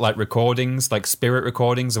they've got like recordings, like spirit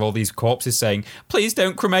recordings of all these corpses saying, "Please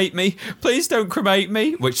don't cremate me, please don't cremate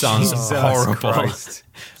me," which sounds Jesus horrible. Christ.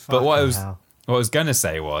 But what Fucking hell. I was going to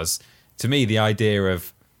say was, to me, the idea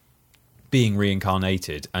of being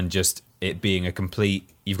reincarnated and just it being a complete,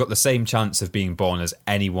 you've got the same chance of being born as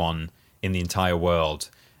anyone in the entire world.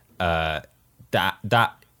 That's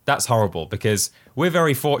horrible because we're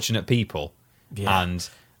very fortunate people, and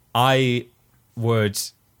I would,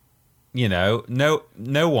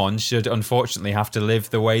 no one should unfortunately have to live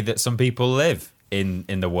the way that some people live in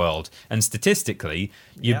the world. And statistically,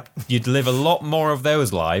 you'd live a lot more of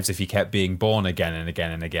those lives if you kept being born again and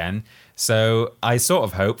again and again. So I sort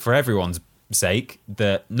of hope for everyone's sake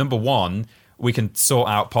that, number one, we can sort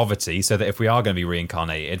out poverty so that if we are going to be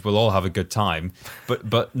reincarnated, we'll all have a good time.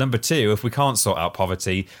 But number two, if we can't sort out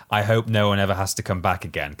poverty, I hope no one ever has to come back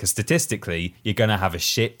again, because statistically, you're going to have a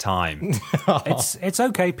shit time. It's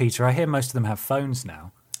okay, Peter. I hear most of them have phones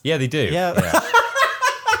now. Yeah, they do. Yeah.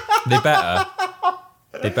 They better.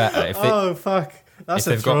 If they, Oh, fuck. That's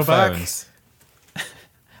if a they've got throwback. phones.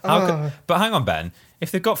 But hang on, Ben.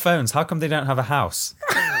 If they've got phones, how come they don't have a house?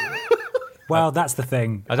 Well, that's the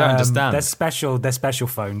thing. I don't understand. They're special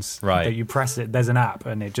phones. Right. That you press it. There's an app,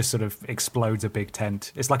 and it just sort of explodes a big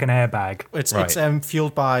tent. It's like an airbag. It's Right.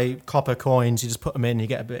 fueled by copper coins. You just put them in, you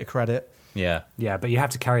get a bit of credit. Yeah. Yeah, but you have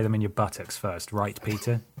to carry them in your buttocks first, right,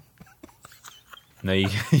 Peter? No,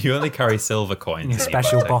 you only carry silver coins. In your in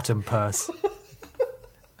special buttock. bottom purse.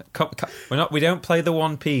 We don't play the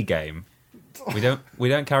 1p game. We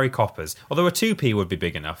don't carry coppers. Although a 2p would be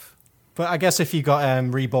big enough. But I guess if you got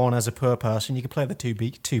reborn as a poor person, you could play the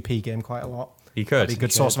 2p game quite a lot. You could. Be a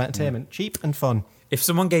good source of entertainment. Cheap and fun. If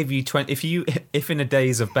someone gave you 20, if in a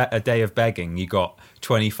day of begging you got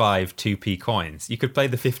 25 2p coins, you could play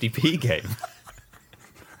the 50p game.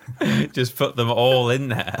 Just put them all in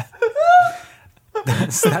there.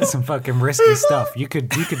 That's some fucking risky stuff. You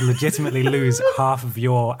could legitimately lose half of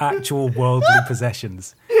your actual worldly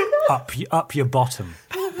possessions up your bottom.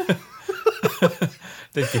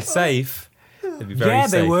 They'd be safe. They'd be very Yeah,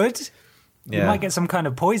 safe. they would. You Yeah. might get some kind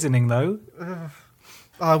of poisoning though.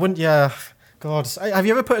 I wouldn't, yeah. God. Have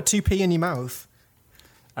you ever put a 2p in your mouth?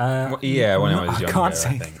 Yeah, when I was younger, can't I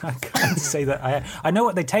say. think. I can't say that. I know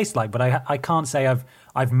what they taste like, but I can't say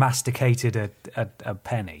I've masticated a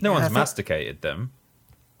penny. No one's I think- masticated them.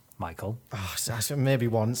 Michael. Oh, maybe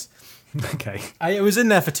once. Okay. It was in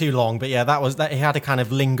there for too long, but yeah, it had a kind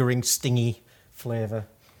of lingering, stingy flavour.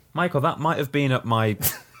 Michael, that might have been up my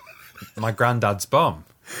granddad's bum.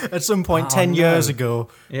 At some point, 10 no. years ago,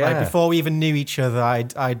 Yeah. like before we even knew each other,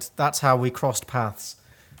 that's how we crossed paths.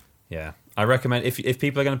 Yeah. I recommend if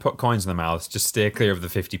people are going to put coins in their mouths, just steer clear of the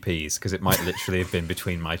 50p's because it might literally have been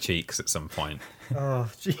between my cheeks at some point. Oh,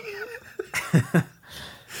 gee.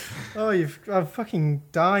 I'm fucking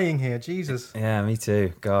dying here, Jesus. Yeah, me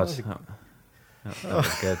too. God, that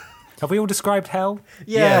was good. Have we all described hell?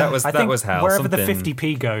 Yeah, that was I think hell. Wherever Something- the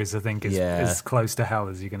 50p goes, I think is Yeah. as close to hell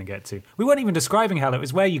as you're going to get to. We weren't even describing hell. It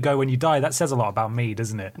was where you go when you die. That says a lot about me,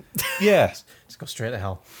 doesn't it? Yeah. Let's go straight to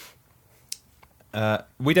hell.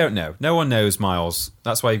 We don't know. No one knows, Miles.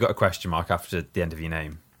 That's why you've got a question mark after the end of your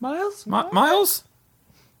name. Miles? Miles?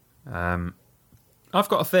 I've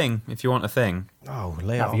got a thing, if you want a thing. Oh,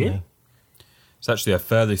 lay it Have on you? me. It's actually a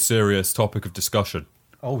fairly serious topic of discussion.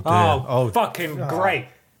 Oh, dear. Oh, fucking great.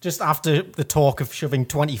 Just after the talk of shoving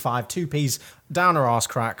 25 2p's down our arse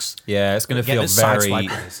cracks. Yeah, it's going to Get feel this very... sideswiped,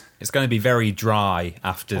 please. It's going to be very dry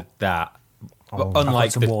after that. But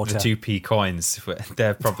unlike some the water. 2p coins,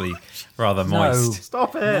 they're probably rather moist.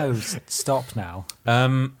 Stop it. No, stop now.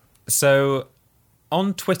 So,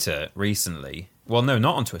 on Twitter recently... Well, no,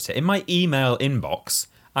 not on Twitter. In my email inbox,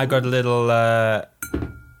 I got a little...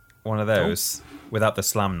 one of those without the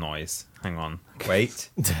slam noise. Hang on. Wait.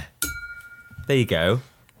 There you go.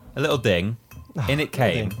 A little ding. In it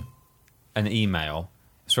came an email.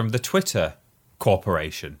 It's from the Twitter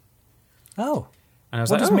Corporation. Oh. And I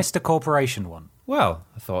was What like, does Mr. Corporation want? Well,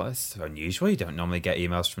 I thought that's unusual. You don't normally get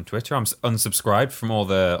emails from Twitter. I'm unsubscribed from all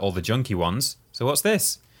the junky ones. So what's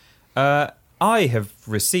this? I have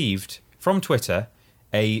received from Twitter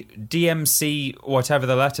a DMC, whatever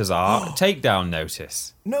the letters are, takedown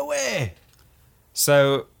notice. No way.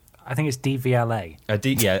 So I think it's DVLA.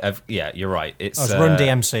 yeah, you're right. It's Run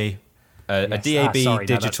DMC. a Yes. DAB Sorry, no, that's the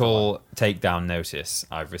digital takedown notice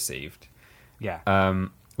I've received, Yeah.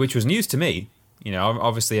 which was news to me. You know,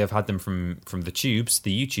 obviously I've had them from the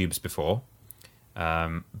YouTubes before,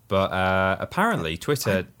 but apparently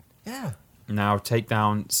Twitter now take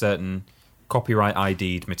down certain copyright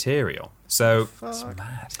ID'd material. So That's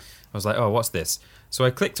mad. I was like, oh, what's this? So I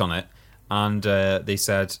clicked on it, and they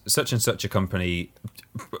said such and such a company.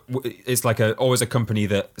 It's like always a company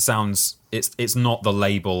that sounds. It's not the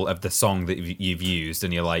label of the song that you've used,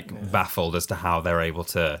 and you're like baffled as to how they're able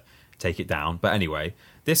to take it down. But anyway,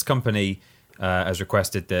 this company has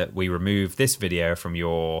requested that we remove this video from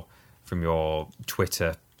your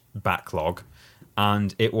Twitter backlog,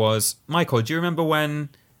 and it was Michael. Do you remember when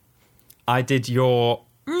I did your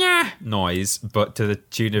noise, but to the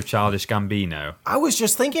tune of Childish Gambino? I was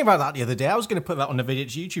just thinking about that the other day. I was going to put that on the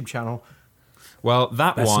Viditch YouTube channel. Well,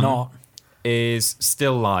 that That's one not. is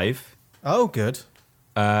still live, Oh, good.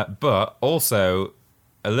 but also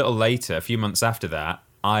a little later, a few months after that,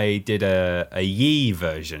 I did a Yee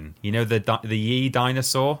version. You know the Yee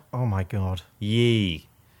dinosaur? Oh, my God. Yee.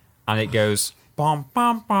 And it goes bum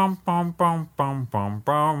bum bum bum bum bum bum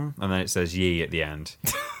bum, and then it says Yee at the end.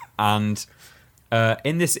 And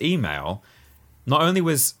in this email, not only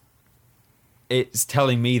was it's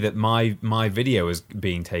telling me that my video is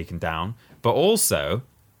being taken down, but also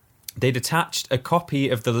they'd attached a copy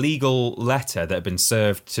of the legal letter that had been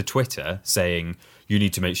served to Twitter saying you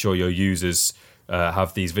need to make sure your users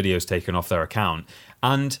have these videos taken off their account.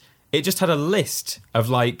 And it just had a list of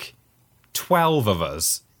like 12 of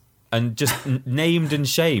us and just named and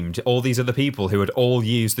shamed all these other people who had all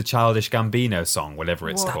used the Childish Gambino song, whatever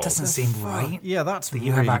it's That called. doesn't seam right. Yeah, that's That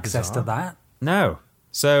you have really access bizarre. to that. No.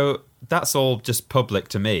 So that's all just public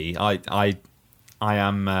to me. I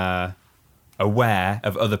am aware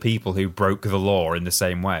of other people who broke the law in the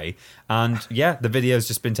same way. And yeah, the video's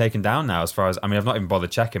just been taken down now as far as... I mean, I've not even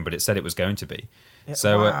bothered checking, but it said it was going to be.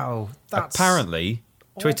 So wow, that's apparently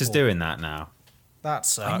Twitter's awful. doing that now. That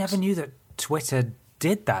sucks. I never knew that Twitter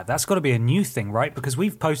did that. That's got to be a new thing, right? Because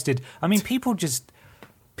we've posted... I mean, people just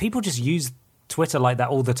use Twitter like that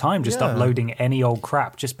all the time, just Yeah. uploading any old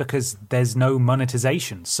crap just because there's no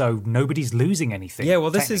monetization. So nobody's losing anything. Yeah,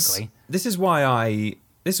 well, this is technically. this is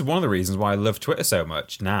one of the reasons why I love Twitter so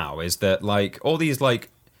much now, is that like all these like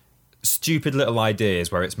stupid little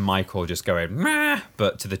ideas where it's Michael just going meh,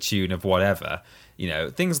 but to the tune of whatever, you know,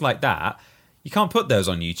 things like that. You can't put those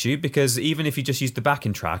on YouTube because even if you just use the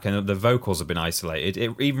backing track and the vocals have been isolated,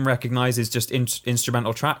 it even recognizes just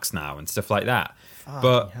instrumental tracks now and stuff like that.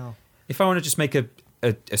 But hell. if I want to just make a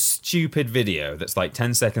stupid video that's like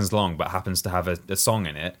 10 seconds long but happens to have a song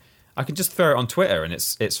in it, I can just throw it on Twitter and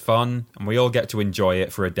it's fun and we all get to enjoy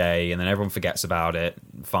it for a day and then everyone forgets about it.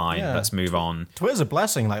 Fine, Yeah. let's move on. Twitter's a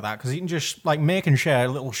blessing like that because you can just like make and share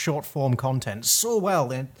little short form content so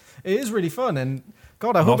well. And it is really fun. And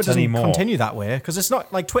God, I hope Not it doesn't anymore. continue that way because it's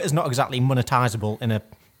not like Twitter's not exactly monetizable in a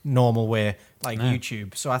normal way like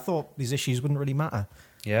YouTube. So I thought these issues wouldn't really matter.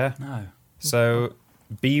 Yeah. No. So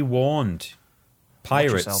be warned.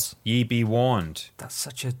 Pirates, yourselves. ye be warned. That's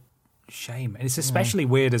such a shame. And it's especially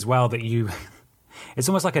weird as well that you... It's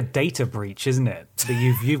almost like a data breach, isn't it?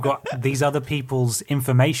 That you've got these other people's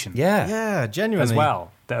information Yeah. Yeah, genuinely. as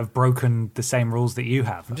well that have broken the same rules that you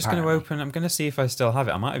have. I'm just going to open. I'm going to see if I still have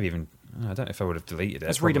it. I might have even. I don't know if I would have deleted it.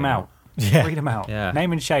 Let's read them Probably out. Yeah. Read them out. Yeah.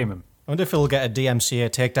 Name and shame them. I wonder if he'll get a DMCA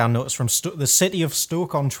takedown notice from the city of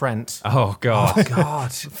Stoke-on-Trent not. Oh God.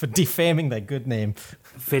 God. for defaming their good name.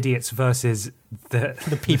 Vidiots versus the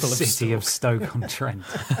people of city of Stoke-on-Trent.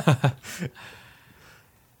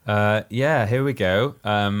 Yeah, here we go.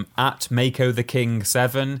 At Mako the King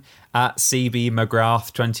 7, at CB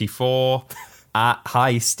McGrath 24, at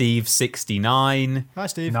Hi Steve 69. Hi,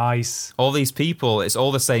 Steve. Nice. All these people, it's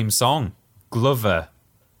all the same song. Glover.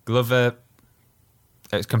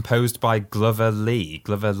 It's composed by Glover Lee,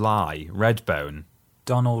 Redbone.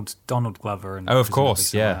 Donald Glover. And Oh, of presumably course,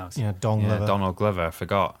 someone yeah. else. Yeah, Dong Liver. Donald Glover. I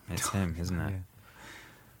forgot. It's him, isn't it?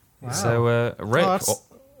 Wow. So, Rick, Oh,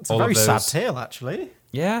 it's a all very of those, sad tale, actually.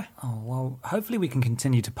 Yeah. Oh, well, hopefully we can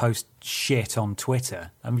continue to post shit on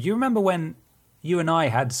Twitter. You remember when you and I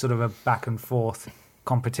had sort of a back and forth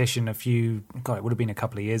competition it would have been a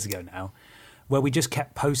couple of years ago now, where we just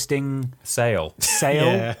kept posting Sale.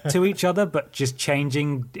 sail to each other, but just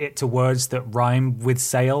changing it to words that rhyme with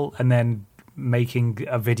sail and then making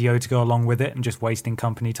a video to go along with it and just wasting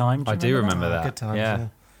company time. I do remember that. Good times, yeah.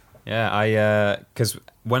 Yeah, because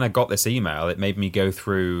when I got this email, it made me go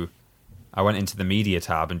through. I went into the media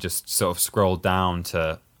tab and just sort of scrolled down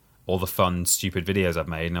to all the fun, stupid videos I've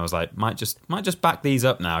made, and I was like, might just back these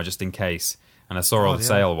up now, just in case. And I saw all the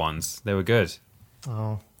sale ones; they were good.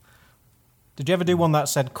 Oh. Did you ever do one that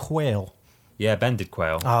said quail? Yeah, Ben did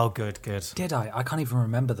quail. Oh, good. Did I? I can't even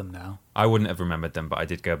remember them now. I wouldn't have remembered them, but I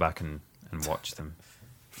did go back and watch them.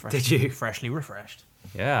 Did you? Freshly refreshed.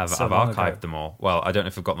 Yeah, I've So long archived ago. them all. Well, I don't know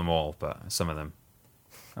if I've got them all, but some of them.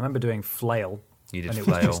 I remember doing flail. You did and it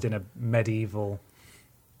flail. was just in a medieval.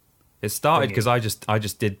 It started thingy. because I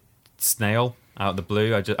just did snail out of the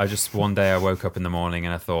blue. I just one day I woke up in the morning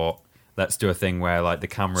and I thought, let's do a thing where like the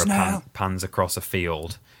camera Snail. pans across a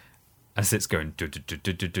field as it's going do do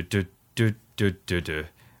do do do do do do do do,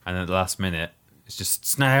 and then at the last minute it's just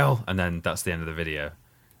snail, and then that's the end of the video.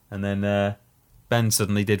 And then Ben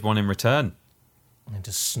suddenly did one in return. And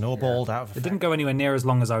just snowballed out of It didn't go anywhere near as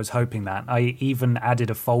long as I was hoping that. I even added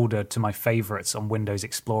a folder to my favorites on Windows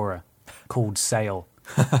Explorer called Sail.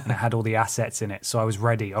 And it had all the assets in it, so I was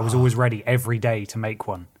ready. I was always ready every day to make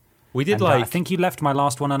one. We did And, I think you left my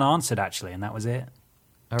last one unanswered, actually, and that was it.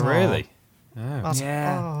 oh really?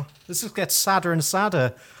 Yeah. This just gets sadder and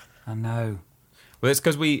sadder. I know. Well,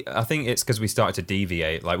 I think it's because we started to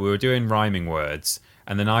deviate. Like we were doing rhyming words,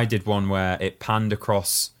 and then I did one where it panned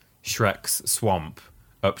across Shrek's swamp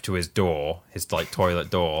up to his door, his like toilet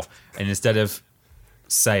door, and instead of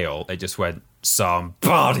sail, it just went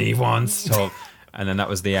somebody once told, and then that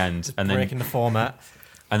was the end. And Breaking the format.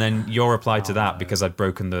 and then your reply to that, because I'd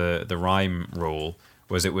broken the rhyme rule,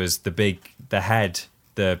 was the head,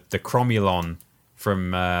 the Cromulon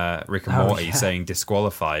from Rick and Oh, Morty yeah. saying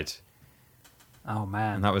disqualified. Oh,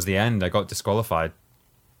 man. And that was the end. I got disqualified.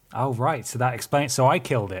 Oh, right. So that explains. So I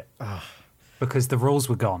killed it because the rules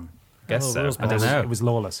were gone. Guess Oh, so. rules I don't know. It was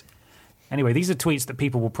lawless. Anyway, these are tweets that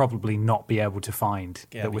people will probably not be able to find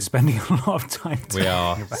Yeah, that we're spending a lot of time We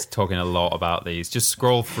are talking a lot about these. Just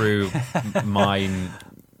scroll through mine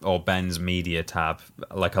or Ben's media tab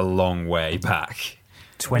like a long way back.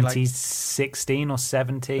 2016 or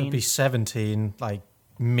 17. It'd be 17, like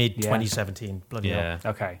mid 2017. Bloody Yeah.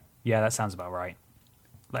 hell. Okay. Yeah, that sounds about right.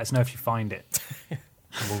 Let us know if you find it.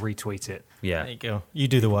 And we'll retweet it. Yeah. There you go. You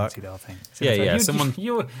do the work. See the whole thing. Yeah. You, Someone-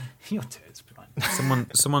 You're it's fine.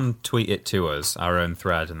 Someone tweet it to us, our own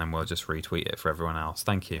thread, and then we'll just retweet it for everyone else.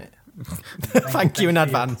 Thank you. Thank you in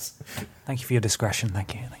advance. Thank you for your discretion.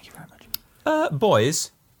 Thank you. Thank you very much.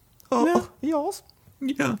 Boys. Oh, yours.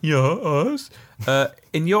 Yeah. Yes.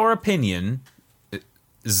 In your opinion,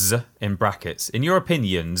 in brackets, in your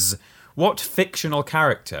opinions, what fictional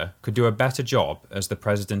character could do a better job as the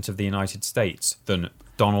President of the United States than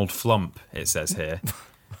Donald Flump, it says here.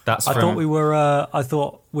 That's I from,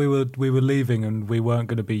 thought we were leaving and we weren't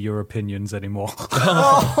going to be your opinions anymore.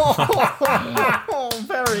 Oh,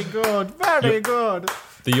 very good. Very good.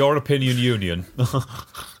 the Your Opinion Union.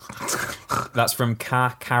 That's from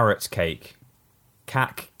Carrot Cake.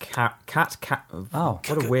 Cat. Oh,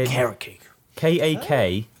 what a weird Carrot cake.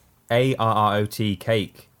 KAKARROT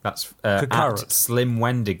cake. That's at Carrot. Slim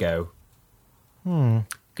Wendigo. Can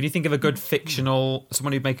you think of a good fictional,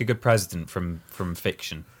 someone who'd make a good president from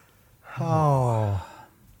fiction? Oh.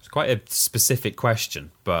 It's quite a specific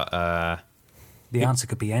question, but the answer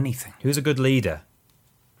could be anything. who's a good leader?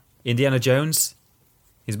 Indiana Jones?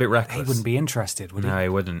 He's a bit reckless. He wouldn't be interested, would he? No, he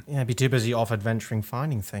wouldn't. Yeah, be too busy off adventuring,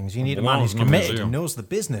 finding things. You need a Well, man who's it's not committed museum. and knows the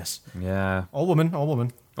business. Yeah. Or woman. Or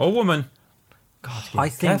woman. I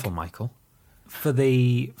think Careful, Michael. for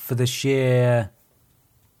the sheer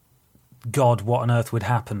God, what on earth would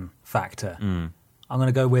happen factor, I'm going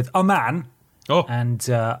to go with a man, Oh, and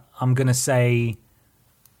I'm going to say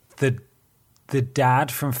the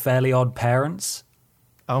dad from Fairly Odd Parents,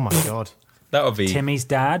 Oh my god. that would be Timmy's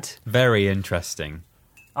dad. very interesting.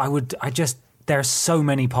 I there are so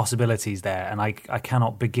many possibilities there, and I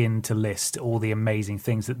cannot begin to list all the amazing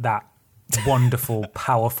things that wonderful,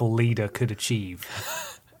 powerful leader could achieve.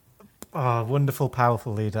 Oh, wonderful,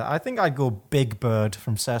 powerful leader. I think I'd go Big Bird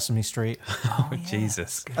from Sesame Street. Oh,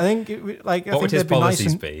 Jesus. I think, like, What would his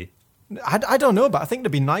policies be? I don't know, but I think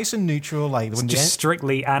they'd be nice and neutral. Like, It's just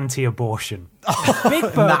strictly anti-abortion. Big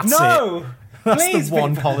Bird, That's no! That's Please, the one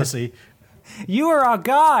Big Bird. policy. You are our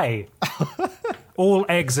guy. All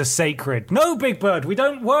eggs are sacred. No, Big Bird, we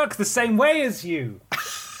don't work the same way as you.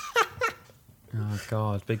 Oh,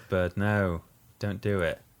 God, Big Bird, no. Don't do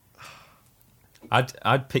it.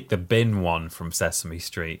 I'd pick the bin one from Sesame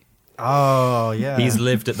Street. Oh, yeah. He's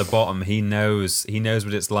lived at the bottom. He knows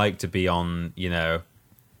what it's like to be on, the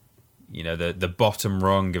bottom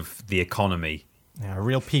rung of the economy. Yeah, a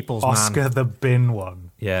real people's Oscar man. the bin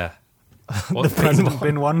one. Yeah. The President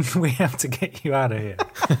bin one. We have to get you out of here.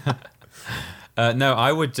 No,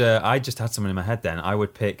 I would. I just had someone in my head then. I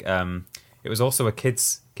would pick. It was also a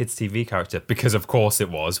kids TV character because, of course, it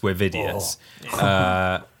was. We're Vidians.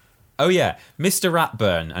 Oh yeah, Mr.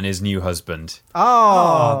 Ratburn and his new husband.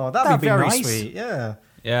 Oh, that'd be very nice. sweet. Yeah.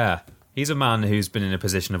 Yeah, he's a man who's been in a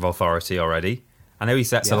position of authority already. I know he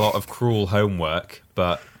sets a lot of cruel homework,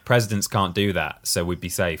 but presidents can't do that, so we'd be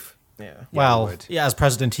safe. Yeah. Well, as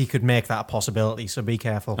president, he could make that a possibility, so be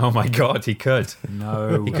careful. Oh my God, he could.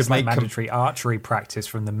 No, He it's could like make mandatory archery practice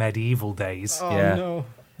from the medieval days. Oh, yeah. no.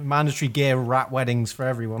 Mandatory gay rat weddings for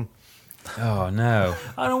everyone. Oh no.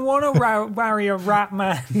 I don't want to marry a rat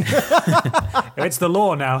man. It's the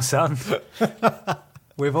law now, son.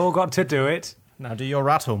 We've all got to do it. Now do your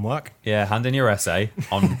rat homework. Yeah, hand in your essay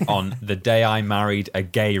on the day I married a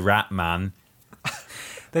gay rat man.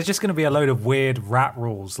 There's just going to be a load of weird rat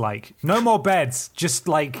rules, like no more beds, just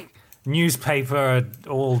like newspaper,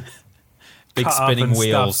 all Big cut up spinning and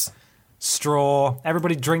wheels. stuff. Straw.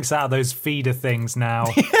 Everybody drinks out of those feeder things now,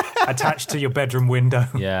 attached to your bedroom window.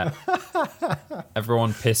 Yeah.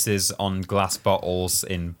 Everyone pisses on glass bottles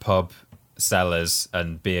in pub cellars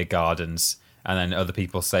and beer gardens. And then other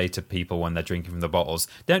people say to people when they're drinking from the bottles,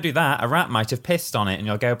 don't do that, a rat might have pissed on it and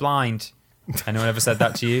you'll go blind. Anyone ever said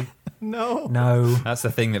that to you? No. No. That's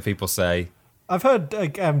the thing that people say. I've heard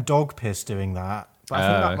dog piss doing that. But I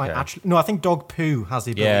think that might okay. actually... No, I think dog poo has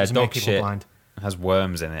the ability Yeah, to dog make people shit blind. has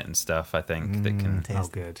worms in it and stuff, I think, that can Oh,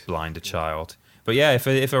 good. blind a child. But yeah,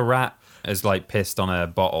 if a rat is like pissed on a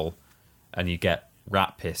bottle and you get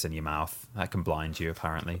rat piss in your mouth, that can blind you,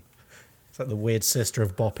 apparently. It's like the weird sister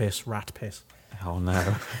of Boppis, rat piss. Oh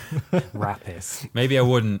no. Rapis. Maybe I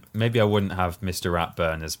wouldn't have Mr.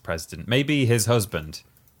 Ratburn as president. Maybe his husband,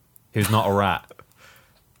 who's not a rat.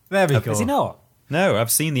 There we go. Is he not? No, I've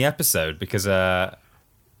seen the episode because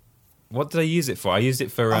what did I use it for? I used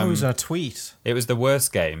it for it was a tweet. it was the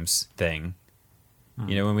Worst Games thing.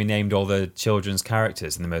 You know, when we named all the children's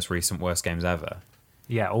characters in the most recent Worst Games ever.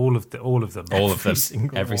 Yeah, all of them. All of them,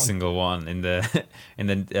 single every one. single one in the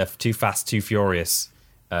Too Fast, Too Furious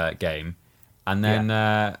game. And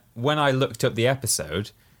then when I looked up the episode,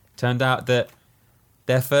 turned out that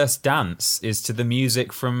their first dance is to the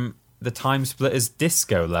music from the Time Splitters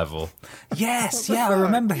disco level. Yes, yeah, I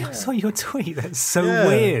remember. I saw your tweet. That's so Yeah.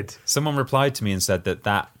 weird. Someone replied to me and said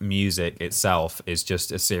that music itself is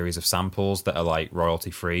just a series of samples that are like royalty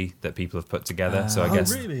free that people have put together. So I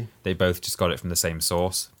guess really? they both just got it from the same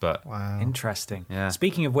source. But Wow. Interesting. Yeah.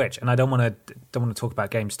 Speaking of which, and I don't want to talk about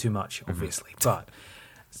games too much, obviously, but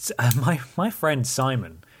my friend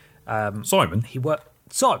Simon, Simon, he worked.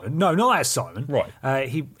 Simon, no, not that Simon. Right.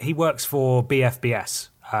 He works for BFBS.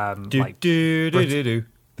 do.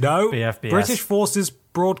 No, BFBS. British Forces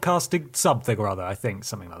Broadcasting something or other, I think,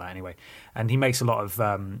 something like that anyway. And he makes a lot of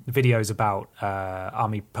videos about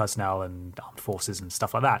army personnel and armed forces and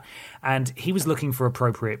stuff like that. And he was looking for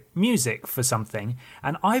appropriate music for something.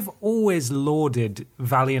 And I've always lauded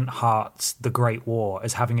Valiant Hearts: The Great War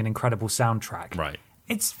as having an incredible soundtrack. Right.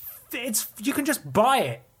 It's you can just buy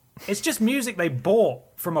it. It's just music they bought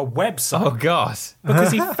from a website Oh God.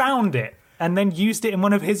 because he found it and then used it in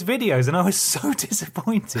one of his videos, and I was so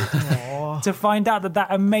disappointed to find out that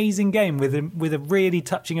amazing game with a really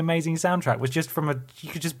touching, amazing soundtrack was just you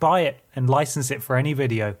could just buy it and license it for any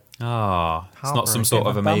video. Oh, it's not some sort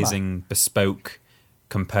of amazing, bespoke,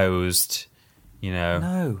 composed,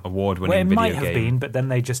 No, award-winning well, it video might have game. been, but then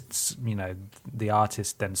they just, the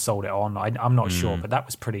artist then sold it on. I'm not sure, but that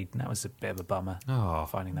was a bit of a bummer. Oh.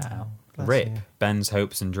 Finding that out. Rip Ben's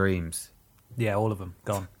hopes and dreams. Yeah, all of them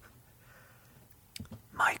gone.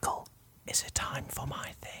 Michael, is it time for my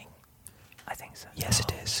thing? I think so. Yes,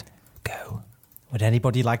 it is. Go. Would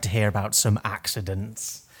anybody like to hear about some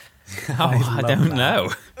accidents? I don't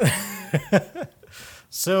know.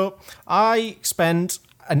 So I spent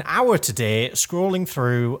an hour today scrolling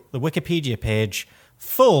through the Wikipedia page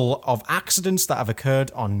full of accidents that have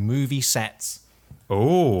occurred on movie sets.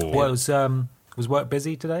 Oh. Was work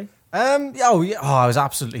busy today? I was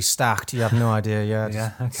absolutely stacked. You have no idea.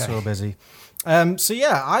 Yeah, okay. So busy.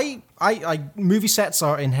 I movie sets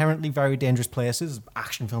are inherently very dangerous places.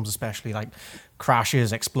 Action films, especially, like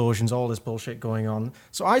crashes, explosions, all this bullshit going on.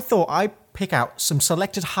 So I thought I'd pick out some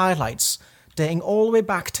selected highlights dating all the way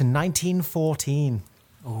back to 1914.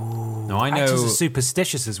 No, I know. Actors are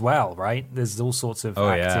superstitious as well, right? There's all sorts of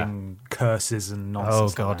acting curses and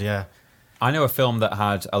nonsense. Oh God, yeah. I know a film that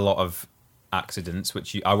had a lot of accidents,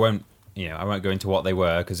 which I won't go into what they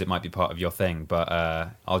were because it might be part of your thing. But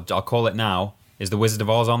I'll call it now. Is The Wizard of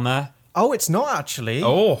Oz on there? Oh, it's not actually.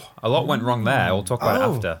 Oh, a lot went wrong there. We'll talk about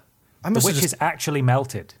it after. The witch is actually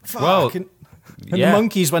melted. Well, and the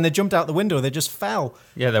monkeys, when they jumped out the window, they just fell.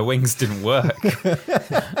 Yeah, their wings didn't work.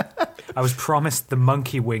 I was promised the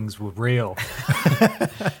monkey wings were real.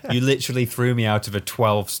 You literally threw me out of a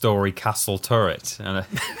 12-story castle turret, and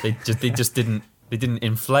they didn't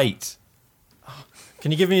inflate.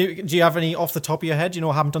 Can you give me? Do you have any off the top of your head? Do you know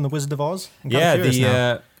what happened on The Wizard of Oz?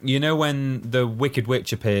 You know when the Wicked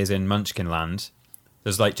Witch appears in Munchkinland,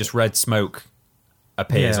 there's like just red smoke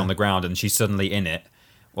appears on the ground, and she's suddenly in it.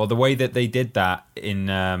 Well, the way that they did that in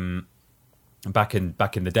back in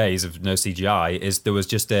the days of no CGI is there was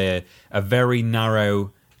just a very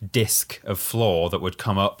narrow disc of floor that would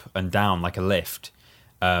come up and down like a lift,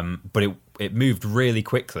 but it moved really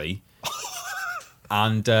quickly.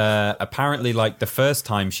 And apparently, like the first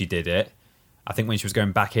time she did it, I think when she was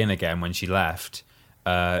going back in again when she left,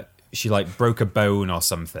 she like broke a bone or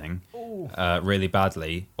something really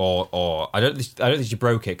badly, or I don't think she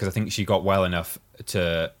broke it because I think she got well enough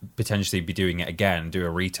to potentially be doing it again, do a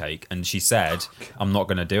retake. And she said, "I'm not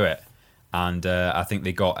going to do it." And I think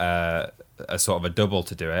they got a sort of a double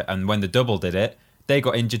to do it. And when the double did it, they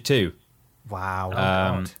got injured too.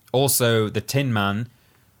 Wow. Also, the Tin Man.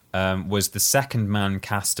 Was the second man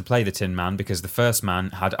cast to play the Tin Man because the first man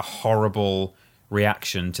had a horrible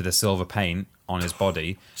reaction to the silver paint on his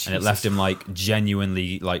body, and it left him like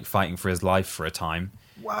genuinely like fighting for his life for a time.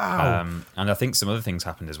 Wow. And I think some other things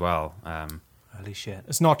happened as well. Holy shit.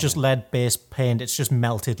 It's not just lead-based paint, it's just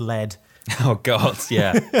melted lead. Oh God,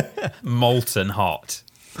 yeah. Molten hot.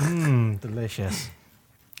 Delicious.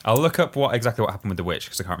 I'll look up exactly what happened with the witch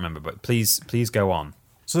because I can't remember, but please go on.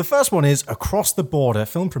 So the first one is Across the Border,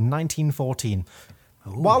 filmed from 1914.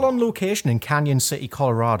 While on location in Canyon City,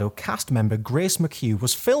 Colorado, cast member Grace McHugh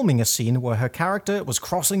was filming a scene where her character was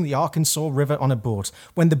crossing the Arkansas River on a boat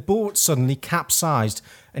when the boat suddenly capsized,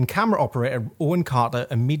 and camera operator Owen Carter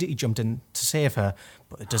immediately jumped in to save her.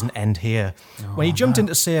 But it doesn't end here. When he jumped in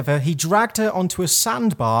to save her, he dragged her onto a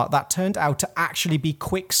sandbar that turned out to actually be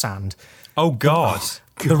quicksand. Oh God.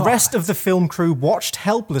 The rest of the film crew watched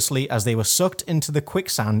helplessly as they were sucked into the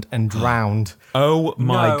quicksand and drowned. Oh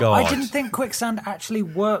my God. I didn't think quicksand actually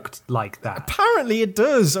worked like that. Apparently it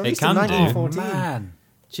does. At least in can do. 1914. Man,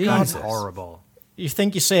 Jesus. that's horrible. You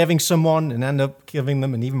think you're saving someone and end up giving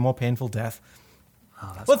them an even more painful death.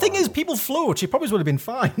 Well, the thing is, people float. She probably would have been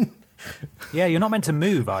fine. Yeah, you're not meant to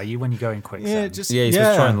move, are you, when you go in quicksand? You're supposed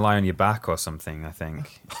to try and lie on your back or something, I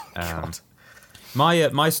think.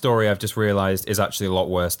 My story, I've just realised, is actually a lot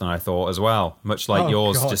worse than I thought as well. Much like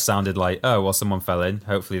yours just sounded like, oh, well, someone fell in.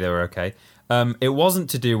 Hopefully they were okay. It wasn't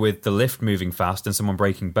to do with the lift moving fast and someone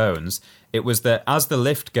breaking bones. It was that as the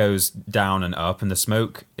lift goes down and up and the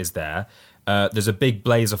smoke is there, there's a big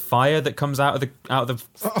blaze of fire that comes out of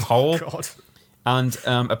the hole. God. And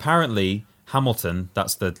apparently Hamilton,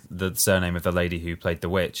 that's the surname of the lady who played the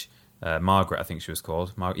witch, Margaret, I think she was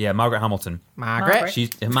called. Margaret Hamilton.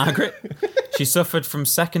 Margaret? Margaret. She suffered from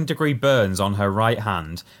second-degree burns on her right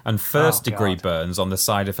hand and first-degree burns on the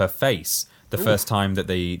side of her face the first time that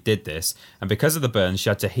they did this. And because of the burns, she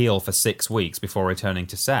had to heal for 6 weeks before returning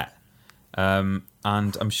to set. And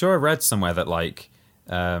I'm sure I read somewhere that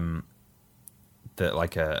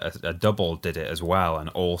a double did it as well, and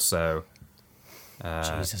also,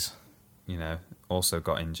 Jesus. Also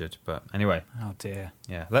got injured. But anyway. Oh, dear.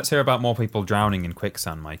 Yeah. Let's hear about more people drowning in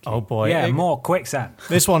quicksand, Mikey. Oh, boy. Yeah, more quicksand.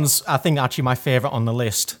 This one's, I think, actually my favourite on the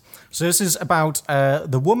list. So this is about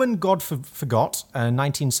The Woman God Forgot, a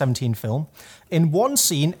 1917 film. In one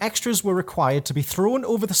scene, extras were required to be thrown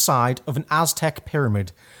over the side of an Aztec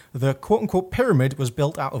pyramid. The quote-unquote pyramid was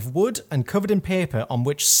built out of wood and covered in paper on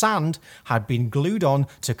which sand had been glued on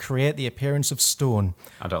to create the appearance of stone.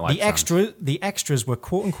 I don't like sand. The extras were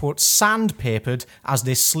quote-unquote sandpapered as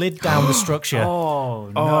they slid down the structure.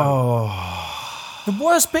 Oh, no. The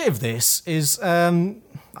worst bit of this is,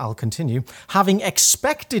 I I'll continue. Having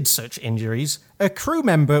expected such injuries, a crew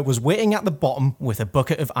member was waiting at the bottom with a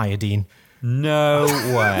bucket of iodine. No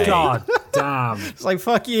way. God damn. It's like,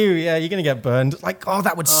 fuck you, yeah, you're going to get burned. Like, oh,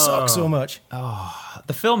 that would suck so much.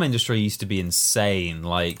 The film industry used to be insane.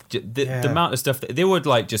 Like, the amount of stuff that they would,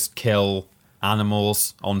 like, just kill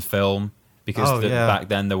animals on film because back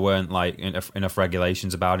then there weren't, like, enough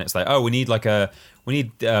regulations about it. It's like, oh, we need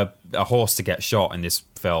a horse to get shot in this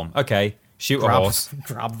film. Okay, shoot a horse.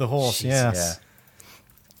 Grab the horse, Jesus. yes.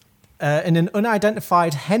 In an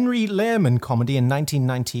unidentified Henry Lehman comedy in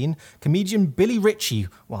 1919, comedian Billy Ritchie,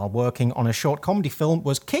 while working on a short comedy film,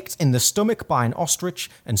 was kicked in the stomach by an ostrich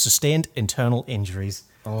and sustained internal injuries.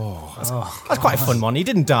 That's quite a fun one. He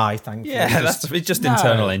didn't die, thankfully. Yeah, it's just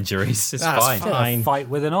internal injuries. It's That's fine. fine. A fight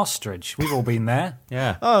with an ostrich. We've all been there.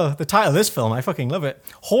 Yeah. Oh, the title of this film, I fucking love it.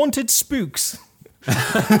 Haunted Spooks.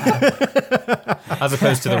 As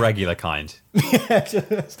opposed to the regular kind.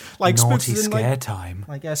 Like spooks Naughty as in, scare time.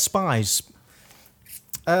 like spies.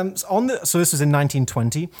 So this was in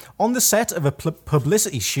 1920. On the set of a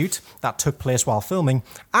publicity shoot that took place while filming,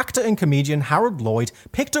 actor and comedian Harold Lloyd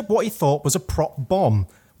picked up what he thought was a prop bomb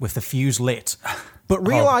with the fuse lit, but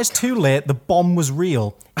realised too late the bomb was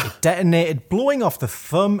real. It detonated, blowing off the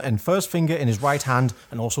thumb and first finger in his right hand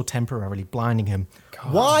and also temporarily blinding him.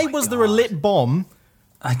 Why was there a lit bomb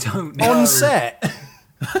I don't know. on set?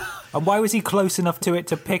 And why was he close enough to it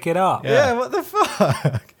to pick it up? Yeah, what the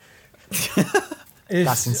fuck?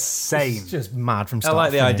 That's insane. It's just mad from I start like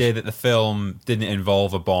to the finish. idea that the film didn't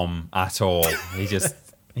involve a bomb at all.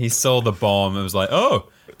 He saw the bomb and was like, oh,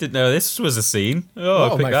 didn't know this was a scene.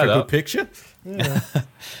 Oh, pick that up. picture.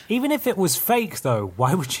 Even if it was fake, though,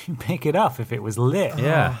 why would you pick it up if it was lit?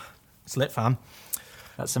 Yeah. It's lit, fam.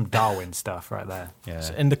 That's some Darwin stuff right there.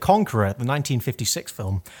 Yeah. In The Conqueror, the 1956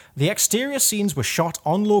 film, the exterior scenes were shot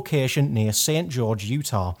on location near St. George,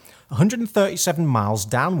 Utah, 137 miles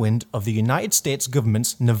downwind of the United States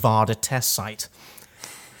government's Nevada test site.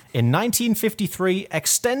 In 1953,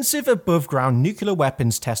 extensive above-ground nuclear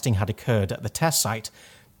weapons testing had occurred at the test site.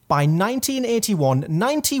 By 1981,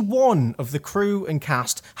 91 of the crew and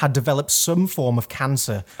cast had developed some form of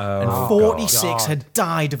cancer, and 46 God. had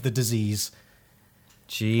died of the disease.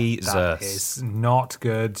 Jesus. That is not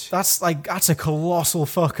good. That's a colossal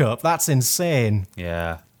fuck up. That's insane.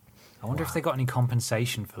 Yeah. I wonder if they got any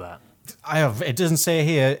compensation for that. It doesn't say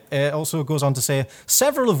here. It also goes on to say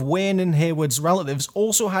several of Wayne and Hayward's relatives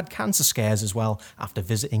also had cancer scares as well after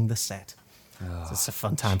visiting the set. So it's a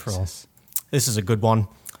fun time for all. This is a good one.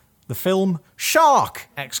 The film Shark!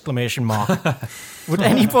 Exclamation mark. Would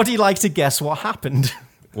anybody like to guess what happened?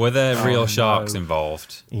 Were there real sharks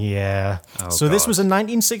involved? Yeah. Oh, So this God. was a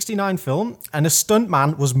 1969 film, and a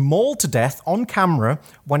stuntman was mauled to death on camera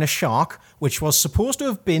when a shark, which was supposed to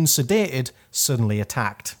have been sedated, suddenly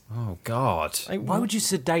attacked. Oh, God. Why would you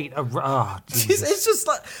sedate a... Oh, It's Jesus. just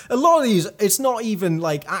like a lot of these. It's not even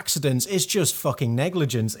like accidents. It's just fucking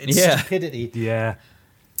negligence. It's Yeah. stupidity. Yeah.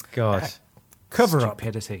 God. Cover up.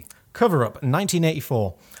 Stupidity. Cover up.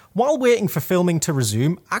 1984. While waiting for filming to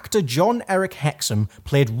resume, actor John Eric Hexum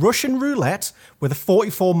played Russian roulette with a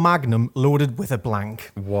 .44 Magnum loaded with a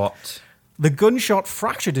blank. What? The gunshot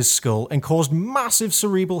fractured his skull and caused massive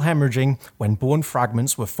cerebral hemorrhaging when bone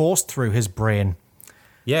fragments were forced through his brain.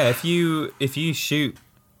 Yeah, if you shoot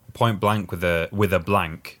point blank with a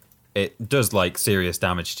blank, it does like serious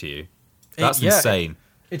damage to you. That's insane.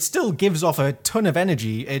 It still gives off a ton of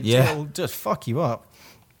energy. It'll just fuck you up.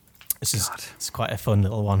 It's quite a fun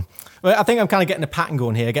little one. Well, I think I'm kind of getting a pattern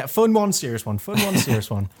going here. Get fun one, serious one, fun one, serious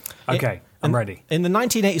one. Okay, I'm ready. In the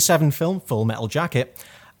 1987 film Full Metal Jacket,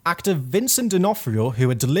 actor Vincent D'Onofrio, who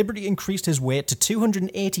had deliberately increased his weight to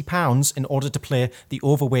 280 pounds in order to play the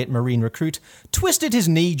overweight Marine recruit, twisted his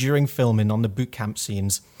knee during filming on the boot camp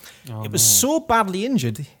scenes. It was so badly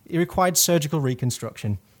injured, he required surgical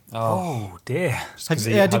reconstruction. Oh, dear. Because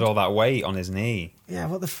he had all that weight on his knee. Yeah,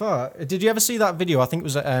 what the fuck? Did you ever see that video? I think it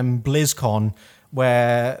was at BlizzCon,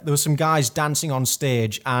 where there was some guys dancing on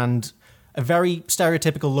stage and a very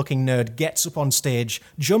stereotypical looking nerd gets up on stage,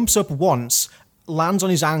 jumps up once, lands on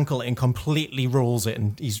his ankle and completely rolls it.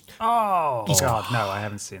 And Oh, God, no, I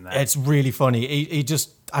haven't seen that. it's really funny. He does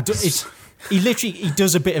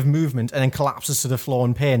a bit of movement and then collapses to the floor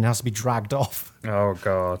in pain and has to be dragged off. Oh,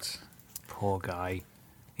 God. Poor guy.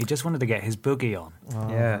 He just wanted to get his boogie on.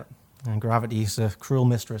 Yeah. And gravity's a cruel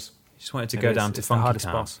mistress. Just wanted to It go is. down to It's the Funky hardest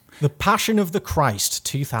Town. boss. The Passion of the Christ,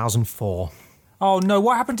 2004. Oh, no,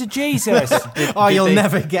 what happened to Jesus? You'll they-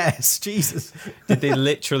 never guess. Jesus. Did they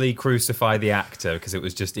literally crucify the actor because it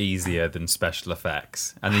was just easier than special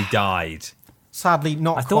effects? And he died. Sadly,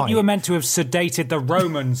 not I thought quite. you were meant to have sedated the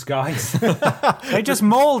Romans, guys. They just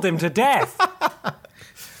mauled him to death.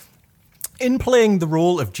 In playing the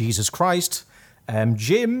role of Jesus Christ,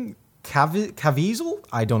 Jim Caviezel,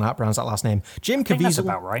 I don't know how to pronounce that last name. Jim think that's Caviezel,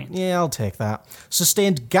 about right. Yeah, I'll take that.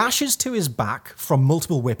 Sustained gashes to his back from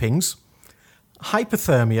multiple whippings,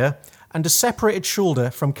 hypothermia, and a separated shoulder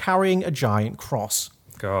from carrying a giant cross.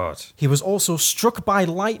 God. He was also struck by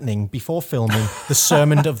lightning before filming the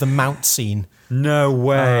Sermon of the Mount scene. No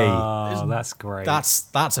way. Oh, that's great. That's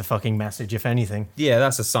a fucking message, if anything. Yeah,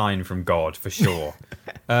 that's a sign from God for sure.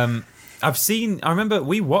 I remember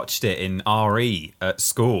we watched it in RE at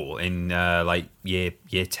school in like year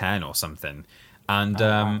 10 or something. And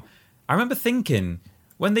I remember thinking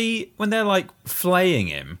when they're like flaying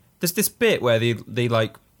him, there's this bit where they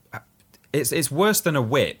like it's worse than a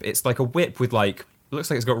whip. It's like a whip with like, looks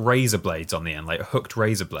like it's got razor blades on the end, like hooked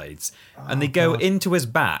razor blades. And they go into his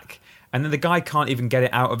back, and then the guy can't even get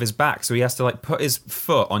it out of his back, so he has to like put his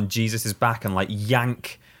foot on Jesus's back and like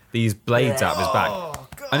yank these blades out of his back.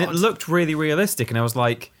 And it looked really realistic, and I was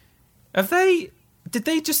like, was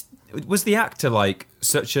the actor like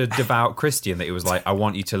such a devout Christian that he was like, I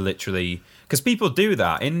want you to literally, because people do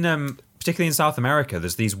that in particularly in South America,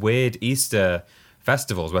 there's these weird Easter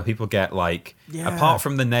festivals where people get like, apart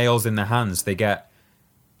from the nails in their hands, they get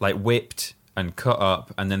like whipped and cut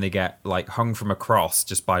up, and then they get like hung from a cross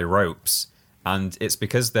just by ropes. And it's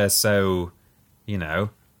because they're so,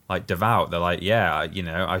 like devout. They're like,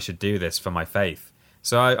 I should do this for my faith.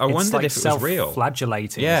 So I wondered like if it was real.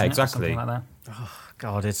 Self-flagellating. Yeah, isn't it? exactly. Something like that.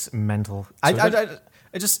 God, it's mental. I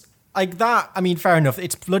just like that. I mean, fair enough.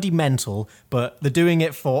 It's bloody mental, but they're doing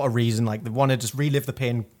it for a reason. Like they want to just relive the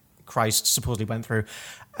pain Christ supposedly went through.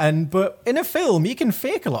 But in a film, you can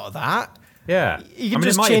fake a lot of that. Yeah. You can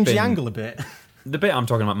just change the angle a bit. The bit I'm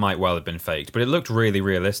talking about might well have been faked, but it looked really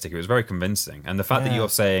realistic. It was very convincing. And the fact that you're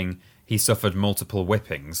saying he suffered multiple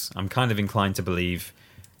whippings, I'm kind of inclined to believe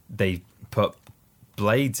they put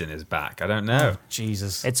blades in his back. I don't know. Oh,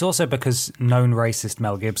 Jesus. It's also because known racist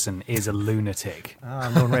Mel Gibson is a lunatic.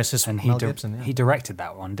 Known racist And Mel Gibson, yeah. he directed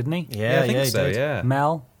that one, didn't he? Yeah, I think he so, did.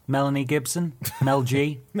 yeah. Melanie Gibson? Mel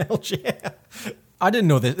G? Mel G. I didn't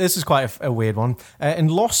know this. This is quite a weird one. In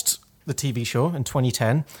Lost, the TV show in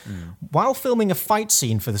 2010, while filming a fight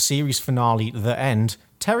scene for the series finale, The End,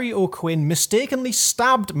 Terry O'Quinn mistakenly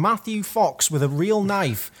stabbed Matthew Fox with a real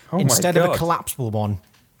knife instead of a collapsible one.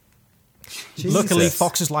 Jesus. Luckily,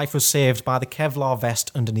 Fox's life was saved by the Kevlar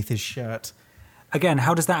vest underneath his shirt. Again,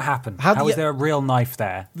 how does that happen? How How is there a real knife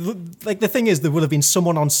there? Like, the thing is, there would have been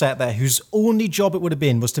someone on set there whose only job it would have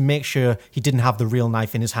been was to make sure he didn't have the real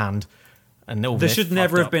knife in his hand. And There should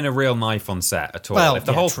never have been a real knife on set at all. Well, if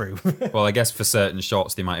the yeah, whole, true. Well, I guess for certain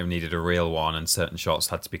shots they might have needed a real one, and certain shots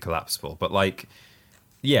had to be collapsible. But like,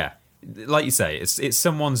 yeah, like you say, it's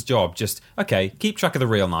someone's job. Just keep track of the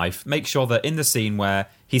real knife. Make sure that in the scene where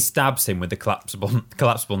he stabs him with the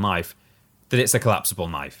collapsible knife, that it's a collapsible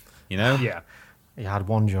knife. Yeah. He had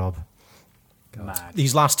one job. Mad.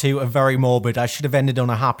 These last two are very morbid. I should have ended on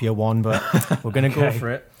a happier one, but we're going to go for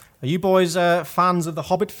it. Are you boys fans of the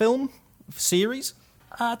Hobbit film series?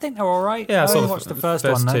 I think they're all right. Yeah, I saw watched the first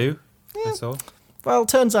one. Though. two. I saw. Well,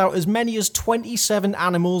 turns out as many as 27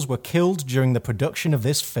 animals were killed during the production of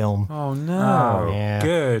this film. Oh no! Yeah.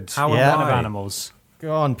 Good. How What and kind of why? animals?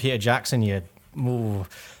 Go on, Peter Jackson, you... Ooh.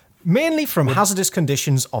 Mainly from hazardous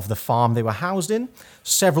conditions of the farm they were housed in.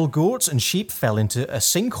 Several goats and sheep fell into a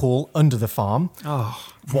sinkhole under the farm.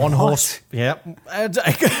 One horse... Yeah. A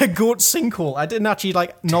goat sinkhole. I didn't actually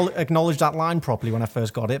acknowledge that line properly when I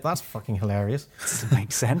first got it. That's fucking hilarious. Doesn't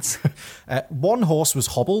make sense. One horse was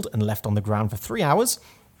hobbled and left on the ground for 3 hours.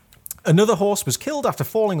 Another horse was killed after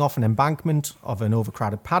falling off an embankment of an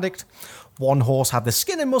overcrowded paddock. One horse had the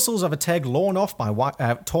skin and muscles of a teg torn off by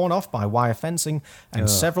wire fencing, and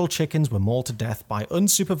several chickens were mauled to death by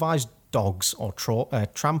unsupervised dogs or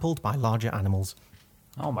trampled by larger animals.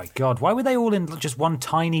 Oh my god! Why were they all in just one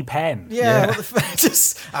tiny pen? Yeah.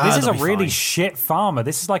 This is a really shit farmer.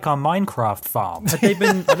 This is like our Minecraft farm. Had they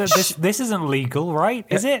been? This isn't legal, right?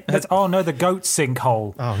 Is it? Oh no, the goat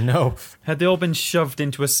sinkhole. Oh, no. Had they all been shoved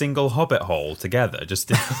into a single hobbit hole together? Just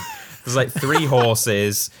there's like 3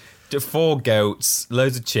 horses, 4 goats,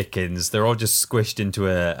 loads of chickens. They're all just squished into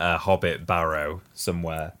a hobbit barrow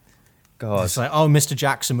somewhere. God. It's like, oh, Mr.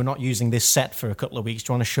 Jackson, we're not using this set for a couple of weeks.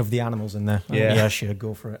 Do you want to shove the animals in there? Yeah. Yeah, sure,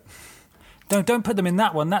 go for it. Don't put them in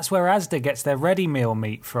that one. That's where Asda gets their ready meal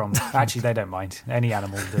meat from. Actually, they don't mind. Any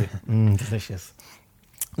animal will do. Delicious.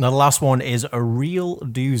 Now, the last one is a real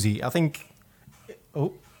doozy. I think...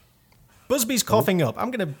 Oh. Busby's coughing up.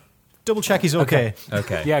 I'm going to double check he's okay.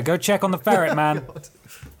 Okay. Yeah, go check on the ferret, man.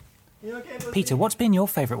 Peter, what's been your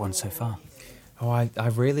favourite one so far? Oh, I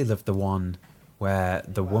really loved the one where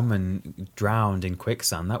the woman drowned in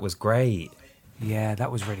quicksand. That was great. Yeah,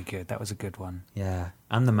 that was really good. That was a good one. Yeah,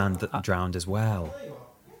 and the man that drowned as well.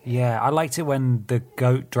 Yeah, I liked it when the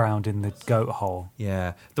goat drowned in the goat hole.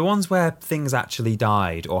 Yeah, the ones where things actually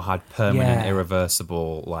died or had permanent, Yeah.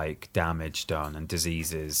 irreversible damage done and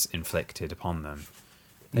diseases inflicted upon them.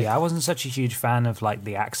 Yeah, I wasn't such a huge fan of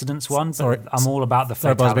the accidents one, but Sorry. I'm all about the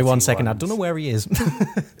Sorry, fatality Busby, 1 second. I ones. don't know where he is.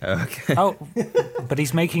 Okay, Oh, but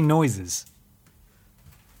he's making noises.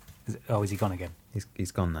 Is he gone again?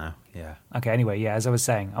 he's gone now. Yeah, Okay, anyway, yeah, as I was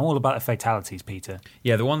saying, I'm all about the fatalities, Peter.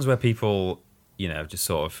 yeah, the ones where people, just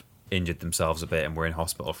sort of injured themselves a bit and were in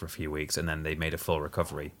hospital for a few weeks and then they made a full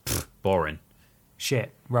recovery. Pfft, boring.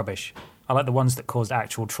 Shit, rubbish. I like the ones that caused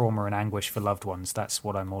actual trauma and anguish for loved ones. That's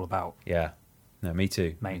what I'm all about. Yeah, no, me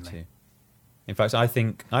too. Mainly. Me too. In fact, I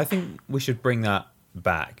think we should bring that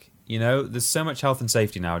back. There's so much health and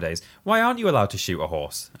safety nowadays. Why aren't you allowed to shoot a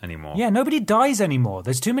horse anymore? Yeah, nobody dies anymore.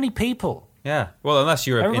 There's too many people. Yeah. Well, unless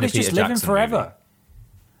you're Everybody's in a just Peter living Jackson forever. movie.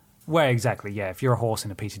 Well, exactly, yeah. If you're a horse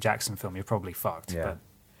in a Peter Jackson film, you're probably fucked. Yeah.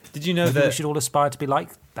 But Did you know maybe we that? should all aspire to be like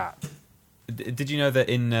that. Did you know that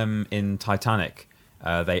in Titanic,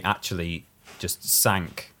 they actually just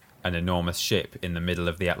sank an enormous ship in the middle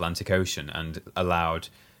of the Atlantic Ocean and allowed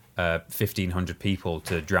 1,500 people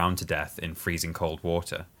to drown to death in freezing cold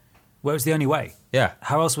water? Well, it was the only way. Yeah.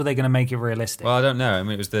 How else were they going to make it realistic? Well, I don't know. I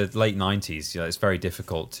mean, it was the late 90s. It's very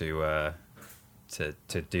difficult to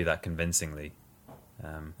do that convincingly.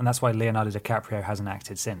 And that's why Leonardo DiCaprio hasn't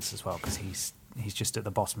acted since as well, because he's just at the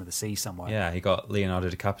bottom of the sea somewhere. Yeah, he got Leonardo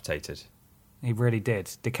decapitated. He really did.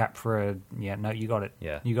 DiCaprio, yeah, no, you got it.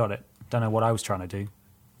 Yeah. You got it. Don't know what I was trying to do.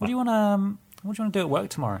 What do you want to do at work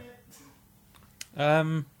tomorrow?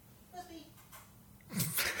 I'm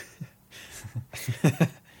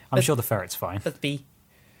sure the ferret's fine.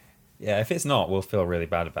 Yeah, if it's not, we'll feel really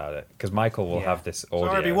bad about it because Michael will Yeah. have this audio.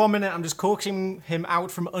 Sorry, be 1 minute. I'm just coaxing him out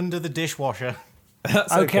from under the dishwasher.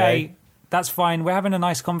 That's Okay, that's fine. We're having a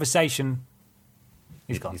nice conversation.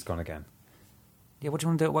 He's gone. He's gone again. Yeah, what do you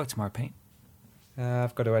want to do at work tomorrow, Pete?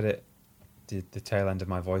 I've got to edit the tail end of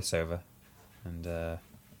my voiceover and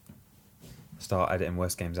start editing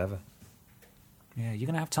Worst Games Ever. Yeah, you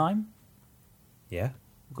going to have time? Yeah,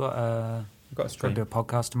 We've got we've got a got to stream. do a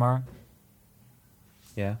podcast tomorrow.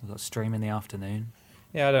 Yeah, We've got a stream in the afternoon.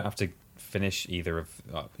 yeah. I don't have to finish either of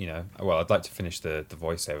Well, I'd like to finish the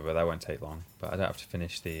voiceover, but that won't take long. But I don't have to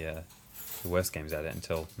finish the Worst Games edit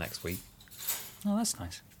until next week. Oh, that's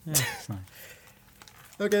nice. Yeah, that's nice.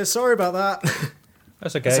 Okay, sorry about that.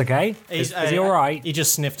 That's okay. It's okay. Is he all right? He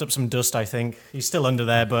just sniffed up some dust, I think. He's still under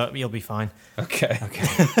there, but he'll be fine. Okay.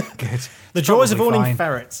 Okay, good. The joys of Probably owning fine.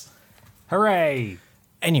 ferrets. Hooray!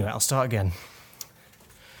 Anyway, I'll start again.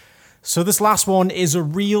 So this last one is a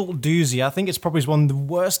real doozy. I think it's probably one of the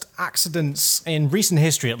worst accidents in recent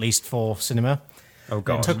history, at least for cinema. Oh It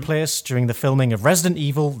god. took place during the filming of Resident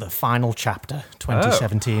Evil: The Final Chapter,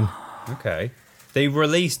 2017. Okay. They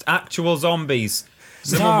released actual zombies.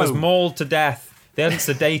 Someone was No. mauled to death. They hadn't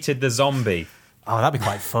sedated the zombie. Oh, that'd be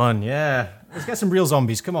quite fun, yeah. Let's get some real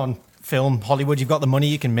zombies. Come on, film, Hollywood, you've got the money,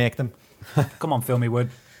 you can make them. Come on, Filmy Wood.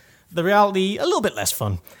 The reality, a little bit less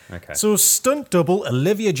fun. Okay. So, stunt double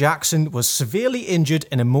Olivia Jackson was severely injured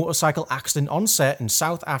in a motorcycle accident on set in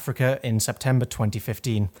South Africa in September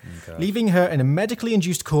 2015, leaving her in a medically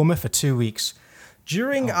induced coma for 2 weeks.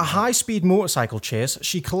 During a high-speed motorcycle chase,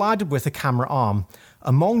 she collided with a camera arm.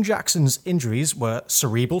 Among Jackson's injuries were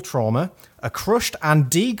cerebral trauma, a crushed and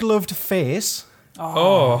degloved face.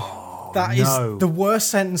 Oh, That is no. the worst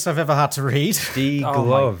sentence I've ever had to read.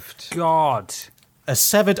 degloved. God. A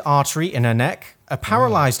severed artery in her neck, a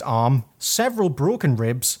paralyzed arm, several broken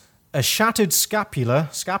ribs, a shattered scapula.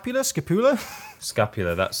 Scapula?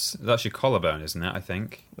 Scapula, that's your collarbone, isn't it, I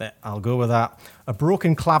think? I'll go with that. A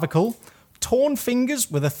broken clavicle, torn fingers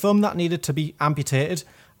with a thumb that needed to be amputated,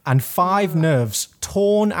 and 5 nerves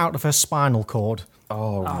torn out of her spinal cord.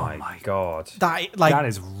 Oh, my god. That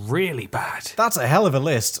is really bad. That's a hell of a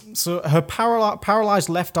list. So her paralyzed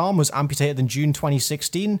left arm was amputated in June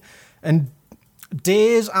 2016, and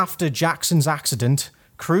days after Jackson's accident,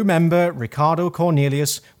 crew member Ricardo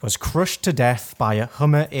Cornelius was crushed to death by a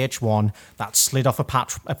Hummer H1 that slid off a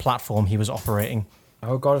platform he was operating.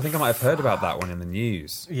 Oh god, I think I might have heard about that one in the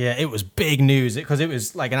news. Yeah, it was big news because it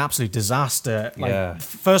was like an absolute disaster. Like, Yeah.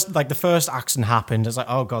 the first accident happened. It's like,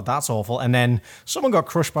 oh god, that's awful. And then someone got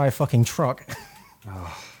crushed by a fucking truck.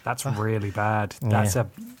 That's really bad.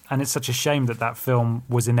 And it's such a shame that film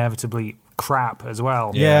was inevitably crap as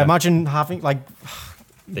well. Yeah, imagine having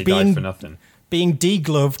They being died for nothing. being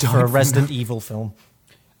degloved for a Resident Evil film.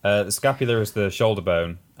 The scapula is the shoulder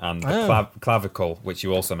bone, and the clavicle, which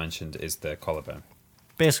you also mentioned, is the collarbone.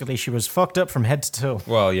 Basically, she was fucked up from head to toe.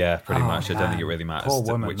 Well, yeah, pretty much. I don't think it really matters Poor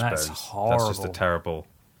woman, which that's bones. horrible. That's just a terrible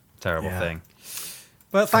thing.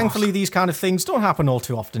 But thankfully, these kind of things don't happen all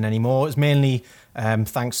too often anymore. It's mainly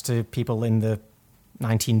thanks to people in the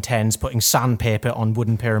 1910s putting sandpaper on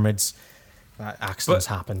wooden pyramids. Accidents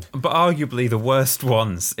happened. But arguably the worst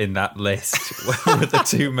ones in that list were the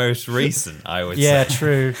two most recent, I would say. Yeah,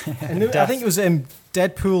 true. And I think it was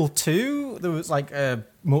Deadpool 2. There was like a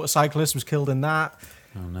motorcyclist was killed in that.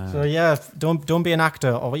 Oh, no. So yeah, don't be an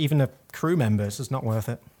actor or even a crew member. It's not worth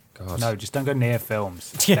it. God. No, just don't go near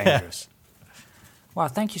films. It's Yeah. dangerous. Wow,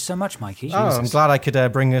 thank you so much, Mikey. Oh, I'm glad I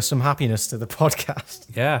could bring us some happiness to the podcast.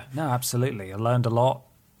 Yeah. No, absolutely. I learned a lot.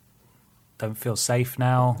 Don't feel safe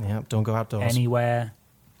now. Yeah, don't go outdoors. Anywhere.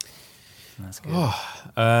 That's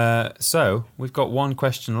good. So, we've got one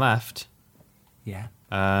question left. Yeah.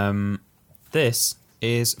 This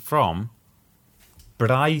is from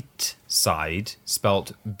Brightside,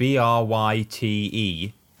 spelt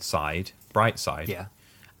Bryte side, Brightside, Yeah.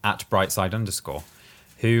 at Brightside_,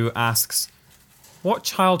 who asks, what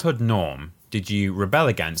childhood norm did you rebel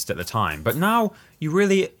against at the time, but now you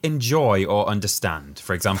really enjoy or understand?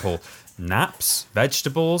 For example, naps,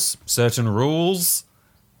 vegetables, certain rules.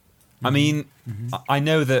 I mean, I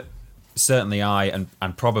know that certainly I,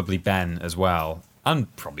 and probably Ben as well,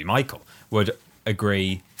 and probably Michael, would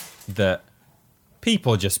agree that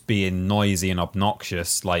people just being noisy and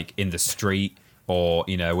obnoxious, like in the street or,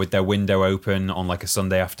 you know, with their window open on like a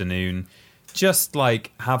Sunday afternoon, just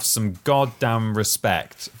like have some goddamn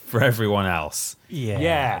respect for everyone else.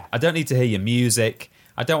 Yeah. I don't need to hear your music.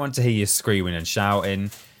 I don't want to hear you screaming and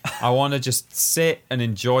shouting. I want to just sit and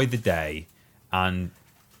enjoy the day and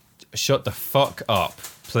shut the fuck up,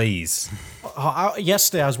 please.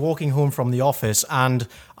 Yesterday, I was walking home from the office and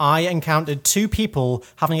I encountered two people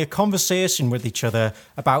having a conversation with each other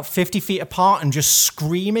about 50 feet apart and just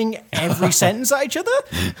screaming every sentence at each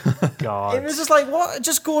other. God. It was just like, what?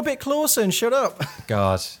 Just go a bit closer and shut up.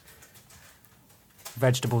 God.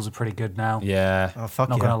 Vegetables are pretty good now. Yeah. Oh, fuck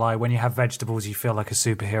Not yeah. gonna lie, when you have vegetables, you feel like a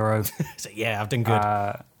superhero. So, yeah, I've done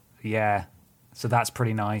good. Yeah. So that's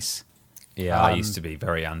pretty nice. Yeah, I used to be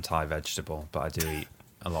very anti-vegetable, but I do eat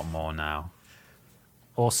a lot more now.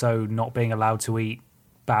 Also, not being allowed to eat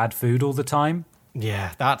bad food all the time. I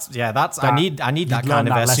need that you'd kind learn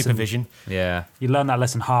of that lesson. supervision. Yeah. You learn that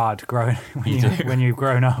lesson hard when you've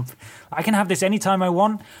grown up. I can have this anytime I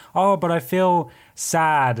want. Oh, but I feel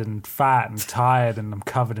sad and fat and tired and I'm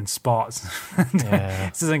covered in spots. Yeah.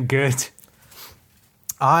 This isn't good.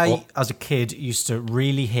 I, as a kid, used to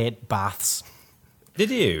really hate baths. Did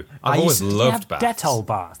you? I I've always used to loved have baths. Dettol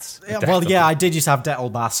baths. Yeah, well, yeah, I did used to have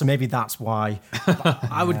Dettol baths, so maybe that's why. But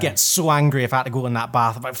I would get so angry if I had to go in that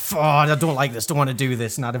bath. I'm like, oh, I don't like this, don't want to do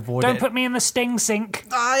this, and I'd avoid Don't it. put me in the sting sink.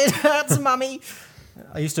 It hurts, mummy.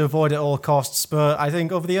 I used to avoid it at all costs, but I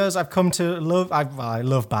think over the years I've come to love. I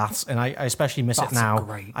love baths, and I especially miss Baths it are now.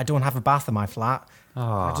 great. I don't have a bath in my flat.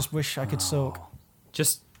 I just wish I could soak.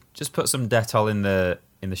 Just put some Dettol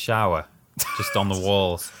in the shower, just on the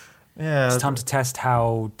walls. Yeah, It's time to test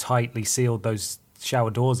how tightly sealed those shower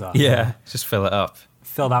doors are. Yeah, just fill it up.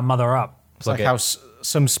 Fill that mother up. it's like how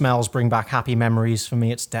some smells bring back happy memories. For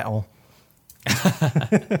me, it's Dettol.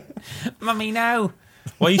 Mummy, no.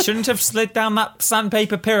 Well, you shouldn't have slid down that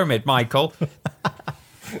sandpaper pyramid, Michael.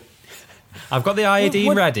 I've got the iodine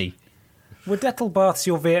What- ready. Were Dettol baths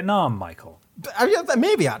your Vietnam, Michael? Yeah,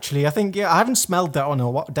 maybe actually. I think I haven't smelled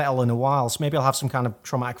Dettol in a while, so maybe I'll have some kind of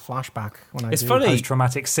traumatic flashback when I It's do. funny.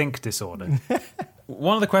 Post-traumatic sink disorder.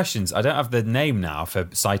 One of the questions, I don't have the name now for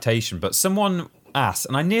citation, but someone asked,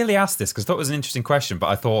 and I nearly asked this because I thought it was an interesting question, but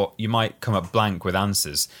I thought you might come up blank with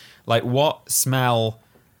answers. Like, what smell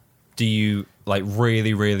do you like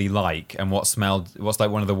really, really like, and what's like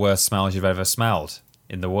one of the worst smells you've ever smelled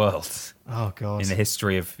in the world, Oh god. in the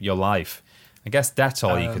history of your life? I guess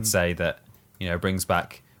Dettol, you could say that, you know, brings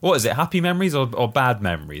back, what is it, happy memories or bad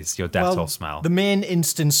memories, your Dettol smell? The main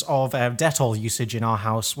instance of Dettol usage in our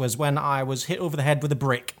house was when I was hit over the head with a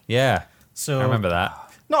brick. Yeah, So I remember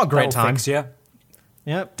that. Not a great That'll time. fix you.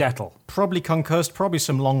 Yep. Dettol. Probably concussed, probably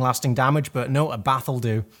some long-lasting damage, but no, a bath will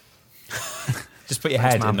do. Just put your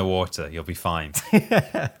head man. in the water, you'll be fine.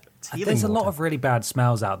 There's a lot of really bad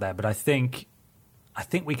smells out there, but I think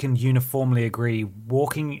we can uniformly agree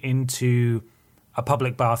walking into a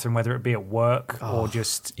public bathroom, whether it be at work or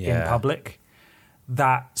just in yeah. public,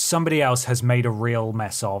 that somebody else has made a real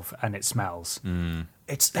mess of and it smells.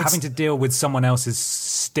 It's Having to deal with someone else's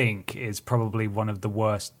stink is probably one of the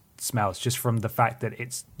worst smells just from the fact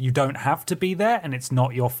that you don't have to be there and it's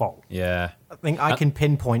not your fault. Yeah. I think I can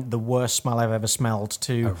pinpoint the worst smell I've ever smelled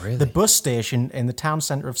to really? the bus station in the town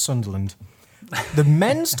centre of Sunderland. The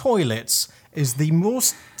men's toilets is the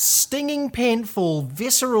most stinging, painful,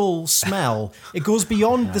 visceral smell. It goes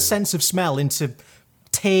beyond the sense of smell into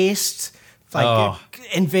taste. Like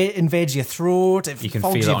it invades your throat. It You can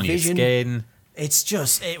fogs feel it your on vision. your skin. It's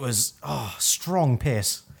just, it was strong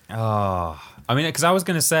piss. I mean, because I was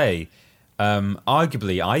going to say,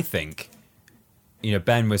 arguably, I think,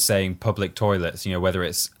 Ben was saying public toilets. Whether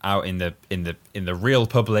it's out in the real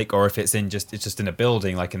public or if it's just in a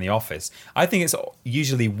building like in the office. I think it's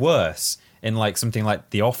usually worse in like something like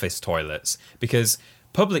the office toilets, because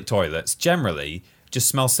public toilets generally just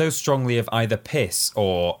smell so strongly of either piss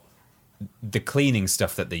or the cleaning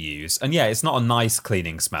stuff that they use. And yeah, it's not a nice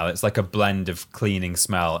cleaning smell. It's like a blend of cleaning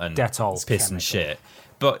smell and Dettol. piss and shit.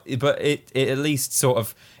 But it at least sort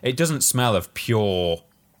of, it doesn't smell of pure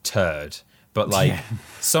turd. But like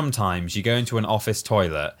sometimes you go into an office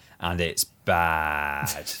toilet and it's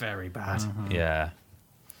bad. Very bad. Yeah.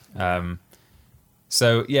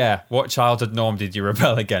 So yeah, what childhood norm did you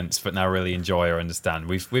rebel against but now really enjoy or understand?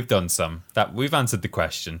 We've done some. We've answered the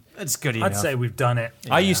question. It's good enough. I'd say we've done it.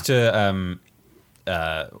 I used to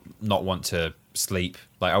not want to sleep.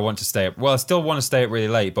 Like I want to stay up. Well, I still want to stay up really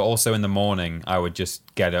late, but also in the morning I would just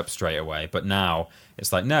get up straight away. But now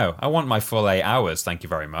it's like, no, I want my full 8 hours. Thank you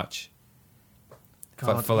very much.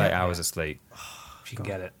 Full 8 hours of sleep. If you can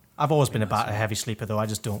get it. I've always been about a heavy sleeper, though. I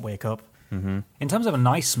just don't wake up. In terms of a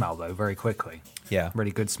nice smell, though, very quickly. Yeah.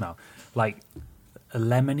 Really good smell. Like a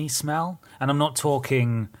lemony smell. And I'm not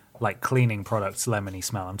talking like cleaning products lemony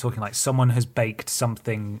smell. I'm talking like someone has baked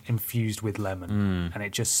something infused with lemon and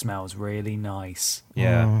it just smells really nice.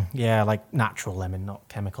 Yeah. Yeah, like natural lemon, not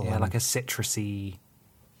chemical Yeah, lemon. like a citrusy,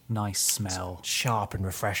 nice smell. Sharp and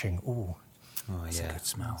refreshing. Ooh. Oh, It's a good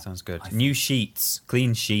smell. Sounds good. I think. New sheets,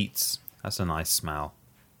 clean sheets. That's a nice smell.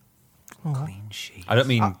 Clean sheets. I don't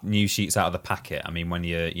mean new sheets out of the packet. I mean when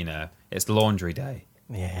it's laundry day.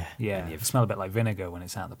 Yeah. Yeah, you smell a bit like vinegar when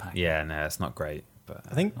it's out of the packet. Yeah, no, it's not great. But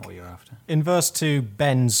I think Not what you're after. inverse to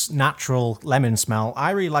Ben's natural lemon smell,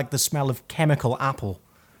 I really like the smell of chemical apple.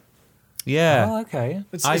 yeah, Oh, okay.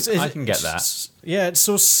 I can get that. Yeah, it's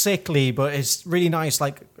so sickly, but it's really nice.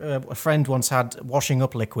 Like a friend once had washing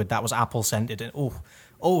up liquid that was apple scented, and it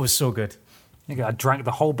was so good. I drank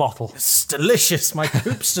the whole bottle. It's delicious. My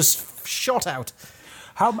poops just shot out.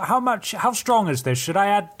 How strong is this? Should I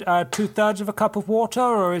add 2/3 of a cup of water,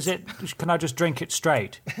 or can I just drink it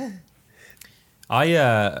straight?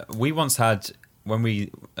 We once had, when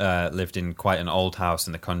we lived in quite an old house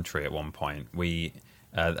in the country at one point,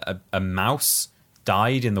 a mouse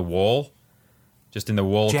died in the wall, just in the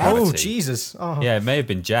wall Jeff? cavity. Oh, Jesus. Oh. Yeah, it may have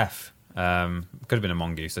been Jeff. Could have been a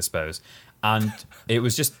mongoose, I suppose. And it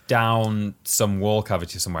was just down some wall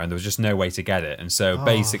cavity somewhere, and there was just no way to get it. And so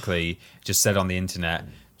basically just said on the internet,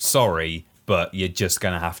 sorry, but you're just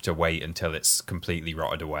going to have to wait until it's completely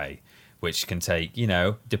rotted away, which can take,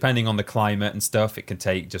 depending on the climate and stuff, it can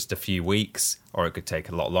take just a few weeks or it could take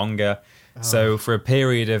a lot longer. So for a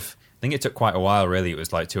period of, I think it took quite a while, really. It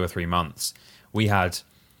was like 2 or 3 months. We had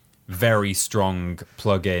very strong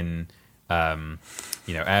plug-in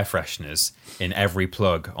air fresheners in every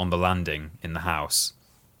plug on the landing in the house.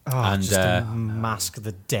 And just to mask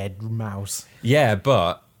the dead mouse. Yeah,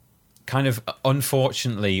 but kind of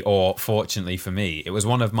unfortunately or fortunately for me, it was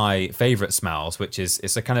one of my favourite smells, which is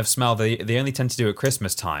it's a kind of smell they only tend to do at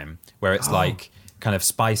Christmas time, where it's like kind of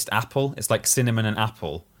spiced apple. It's like cinnamon and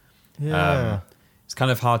apple. Yeah. It's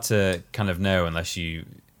kind of hard to kind of know unless you'll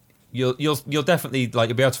definitely like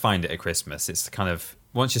you'll be able to find it at Christmas. It's kind of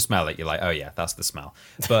once you smell it, you're like, oh yeah, that's the smell.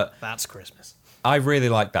 But That's Christmas. I really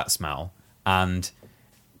like that smell, and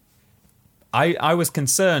I was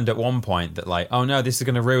concerned at one point that like, oh no, this is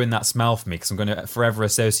going to ruin that smell for me because I'm going to forever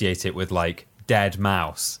associate it with like dead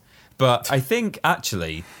mouse. But I think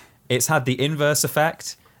actually it's had the inverse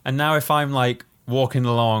effect, and now if I'm like walking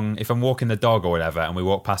along, if I'm walking the dog or whatever, and we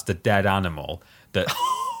walk past a dead animal that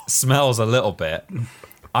smells a little bit,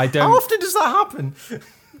 I don't. How often does that happen?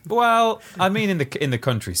 Well, I mean, in the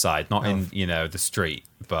countryside, not in the street.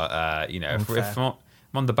 But if I'm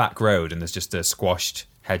on the back road and there's just a squashed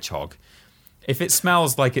hedgehog, if it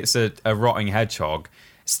smells like it's a rotting hedgehog,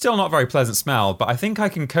 still not a very pleasant smell. But I think I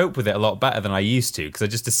can cope with it a lot better than I used to because I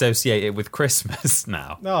just associate it with Christmas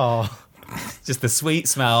now. Oh, Just the sweet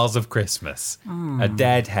smells of Christmas. A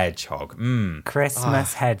dead hedgehog.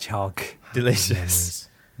 Christmas hedgehog. Delicious.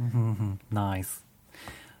 Nice.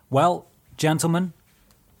 Well, gentlemen,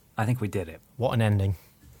 I think we did it. what an ending.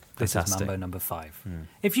 This Fantastic. is Mambo number 5.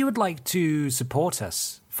 If you would like to support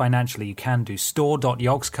us financially, you can do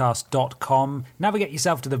store.yogscast.com. Navigate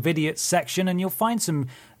yourself to the Vidiots section and you'll find some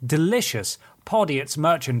delicious Podiots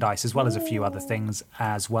merchandise as well as a few other things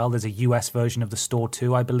as well. There's a US version of the store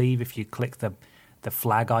too, I believe, if you click the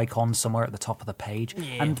flag icon somewhere at the top of the page.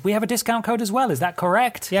 Yeah. And we have a discount code as well, is that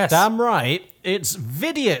correct? Yes. Damn right. It's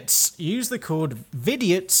Vidiots. Use the code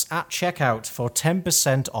Vidiots at checkout for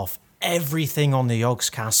 10% off everything on the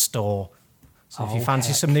Yogscast store. So if you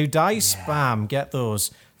fancy some new dice, bam, get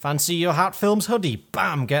those. Fancy your Hat Films hoodie,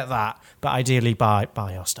 bam, get that. But ideally, buy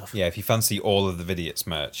our stuff. Yeah, if you fancy all of the Vidiots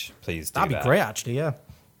merch, please do that. That'd be great, actually, yeah.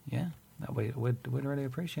 Yeah. We'd really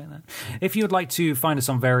appreciate that. If you would like to find us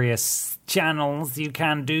on various channels, you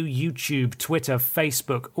can do YouTube, Twitter,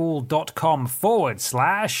 Facebook, all.com/ Vidiots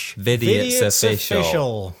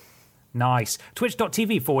Official. Nice.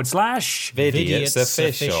 Twitch.tv / Vidiots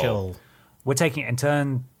Official. We're taking it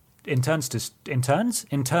internals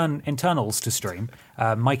to stream.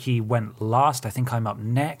 Mikey went last. I think I'm up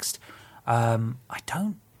next. I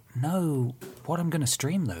don't know what I'm going to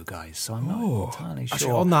stream though, guys, so I'm not entirely sure.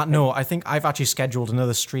 Actually, on that note, I think I've actually scheduled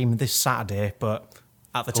another stream this Saturday, but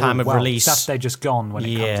at the time of release, Saturday just gone when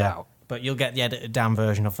it comes out. But you'll get the edited down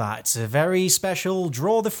version of that. It's a very special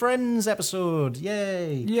Draw the Friends episode.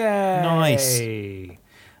 Yay! Nice.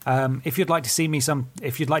 If you'd like to see me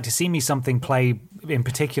something play in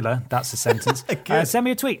particular, that's the sentence. Send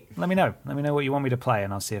me a tweet. Let me know what you want me to play,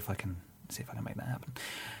 and I'll see if I can make that happen.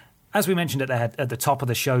 As we mentioned at the top of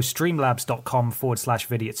the show, streamlabs.com /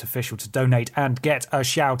 Vidiots Official to donate and get a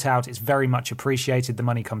shout out. It's very much appreciated. The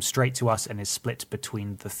money comes straight to us and is split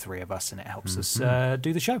between the three of us, and it helps us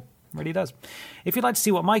do the show. It really does. If you'd like to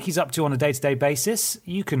see what Mikey's up to on a day-to-day basis,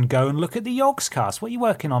 you can go and look at the Yogscast. What are you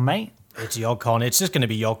working on, mate? It's YogCon. It's just going to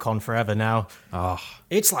be YogCon forever now. Oh,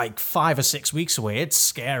 it's like 5 or 6 weeks away. It's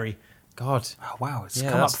scary. God. Oh, wow. It's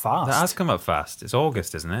come up fast. That has come up fast. It's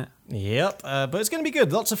August, isn't it? Yep. But it's going to be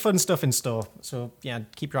good. Lots of fun stuff in store. So, yeah,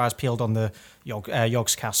 keep your eyes peeled on the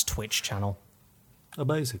Yogscast Twitch channel.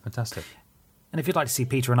 Amazing. Fantastic. And if you'd like to see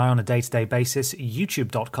Peter and I on a day-to-day basis,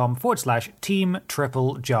 youtube.com / Team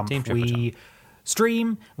Triple Jump. We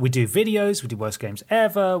stream, we do videos, we do Worst Games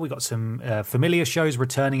Ever. We got some familiar shows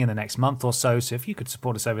returning in the next month or so. So if you could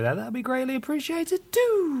support us over there, that'd be greatly appreciated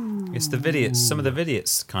too. It's the Vidiots, some of the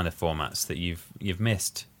Vidiots kind of formats that you've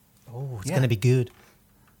missed. Oh, it's going to be good.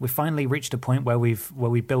 We've finally reached a point where we've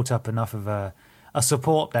built up enough of a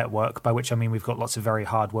support network, by which I mean we've got lots of very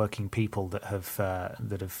hard-working people that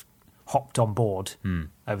have hopped on board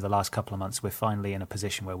over the last couple of months. We're finally in a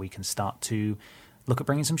position where we can start to look at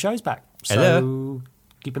bringing some shows back. So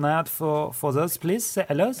keep an eye out for those, please. Say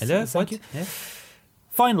hello. Hello. Thank you. Yeah.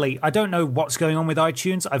 Finally, I don't know what's going on with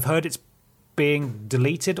iTunes. I've heard it's being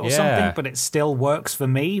deleted or something, but it still works for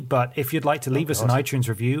me. But if you'd like to leave us an iTunes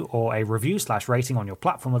review or a review / rating on your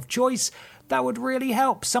platform of choice, that would really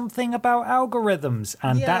help. Something about algorithms.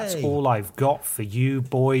 And that's all I've got for you,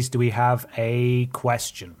 boys. Do we have a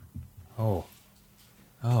question? Oh,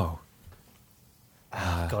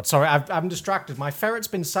 God, sorry, I'm distracted. My ferret's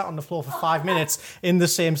been sat on the floor for 5 minutes in the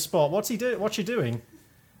same spot. What's he doing? What's she doing?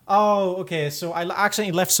 Oh, okay, so I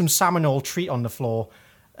accidentally left some salmonol treat on the floor,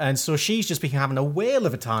 and so she's just been having a whale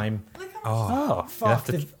of a time. Oh, fuck.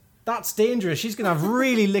 That's dangerous. She's going to have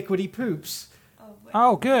really liquidy poops.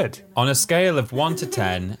 Oh, good. On a scale of 1 to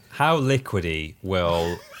 10, how liquidy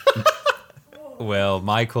will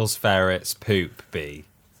Michael's ferret's poop be?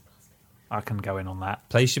 I can go in on that.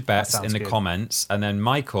 Place your bets in the comments, and then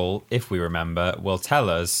Michael, if we remember, will tell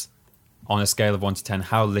us on a scale of 1 to 10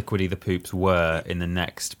 how liquidy the poops were in the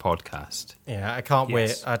next podcast. Yeah, I can't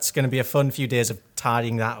wait. It's going to be a fun few days of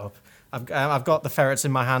tidying that up. I've got the ferrets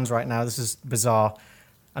in my hands right now. This is bizarre.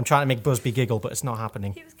 I'm trying to make Busby giggle, but it's not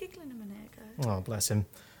happening. He was giggling a minute ago. Oh, bless him.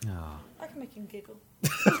 I can make him giggle.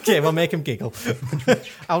 Okay, well, make him giggle.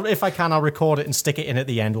 If I can, I'll record it and stick it in at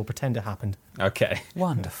the end. We'll pretend it happened. Okay.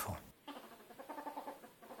 Wonderful.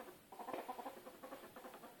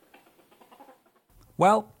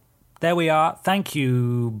 Well, there we are. Thank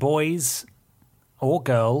you, boys or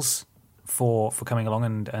girls, for coming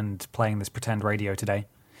along and playing this pretend radio today.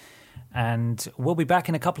 And we'll be back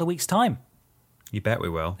in a couple of weeks' time. You bet we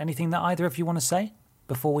will. Anything that either of you want to say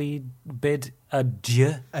before we bid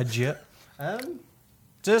adieu? Adieu.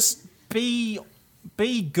 Just be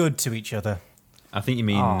good to each other. I think you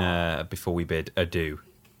mean before we bid adieu.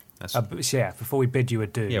 Before we bid you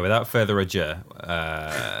adieu. Yeah, without further ado,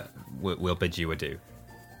 we'll bid you adieu.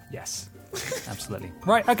 Yes, absolutely.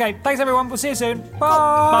 Right, okay. Thanks, everyone. We'll see you soon.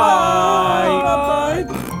 Bye.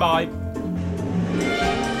 Bye. Bye.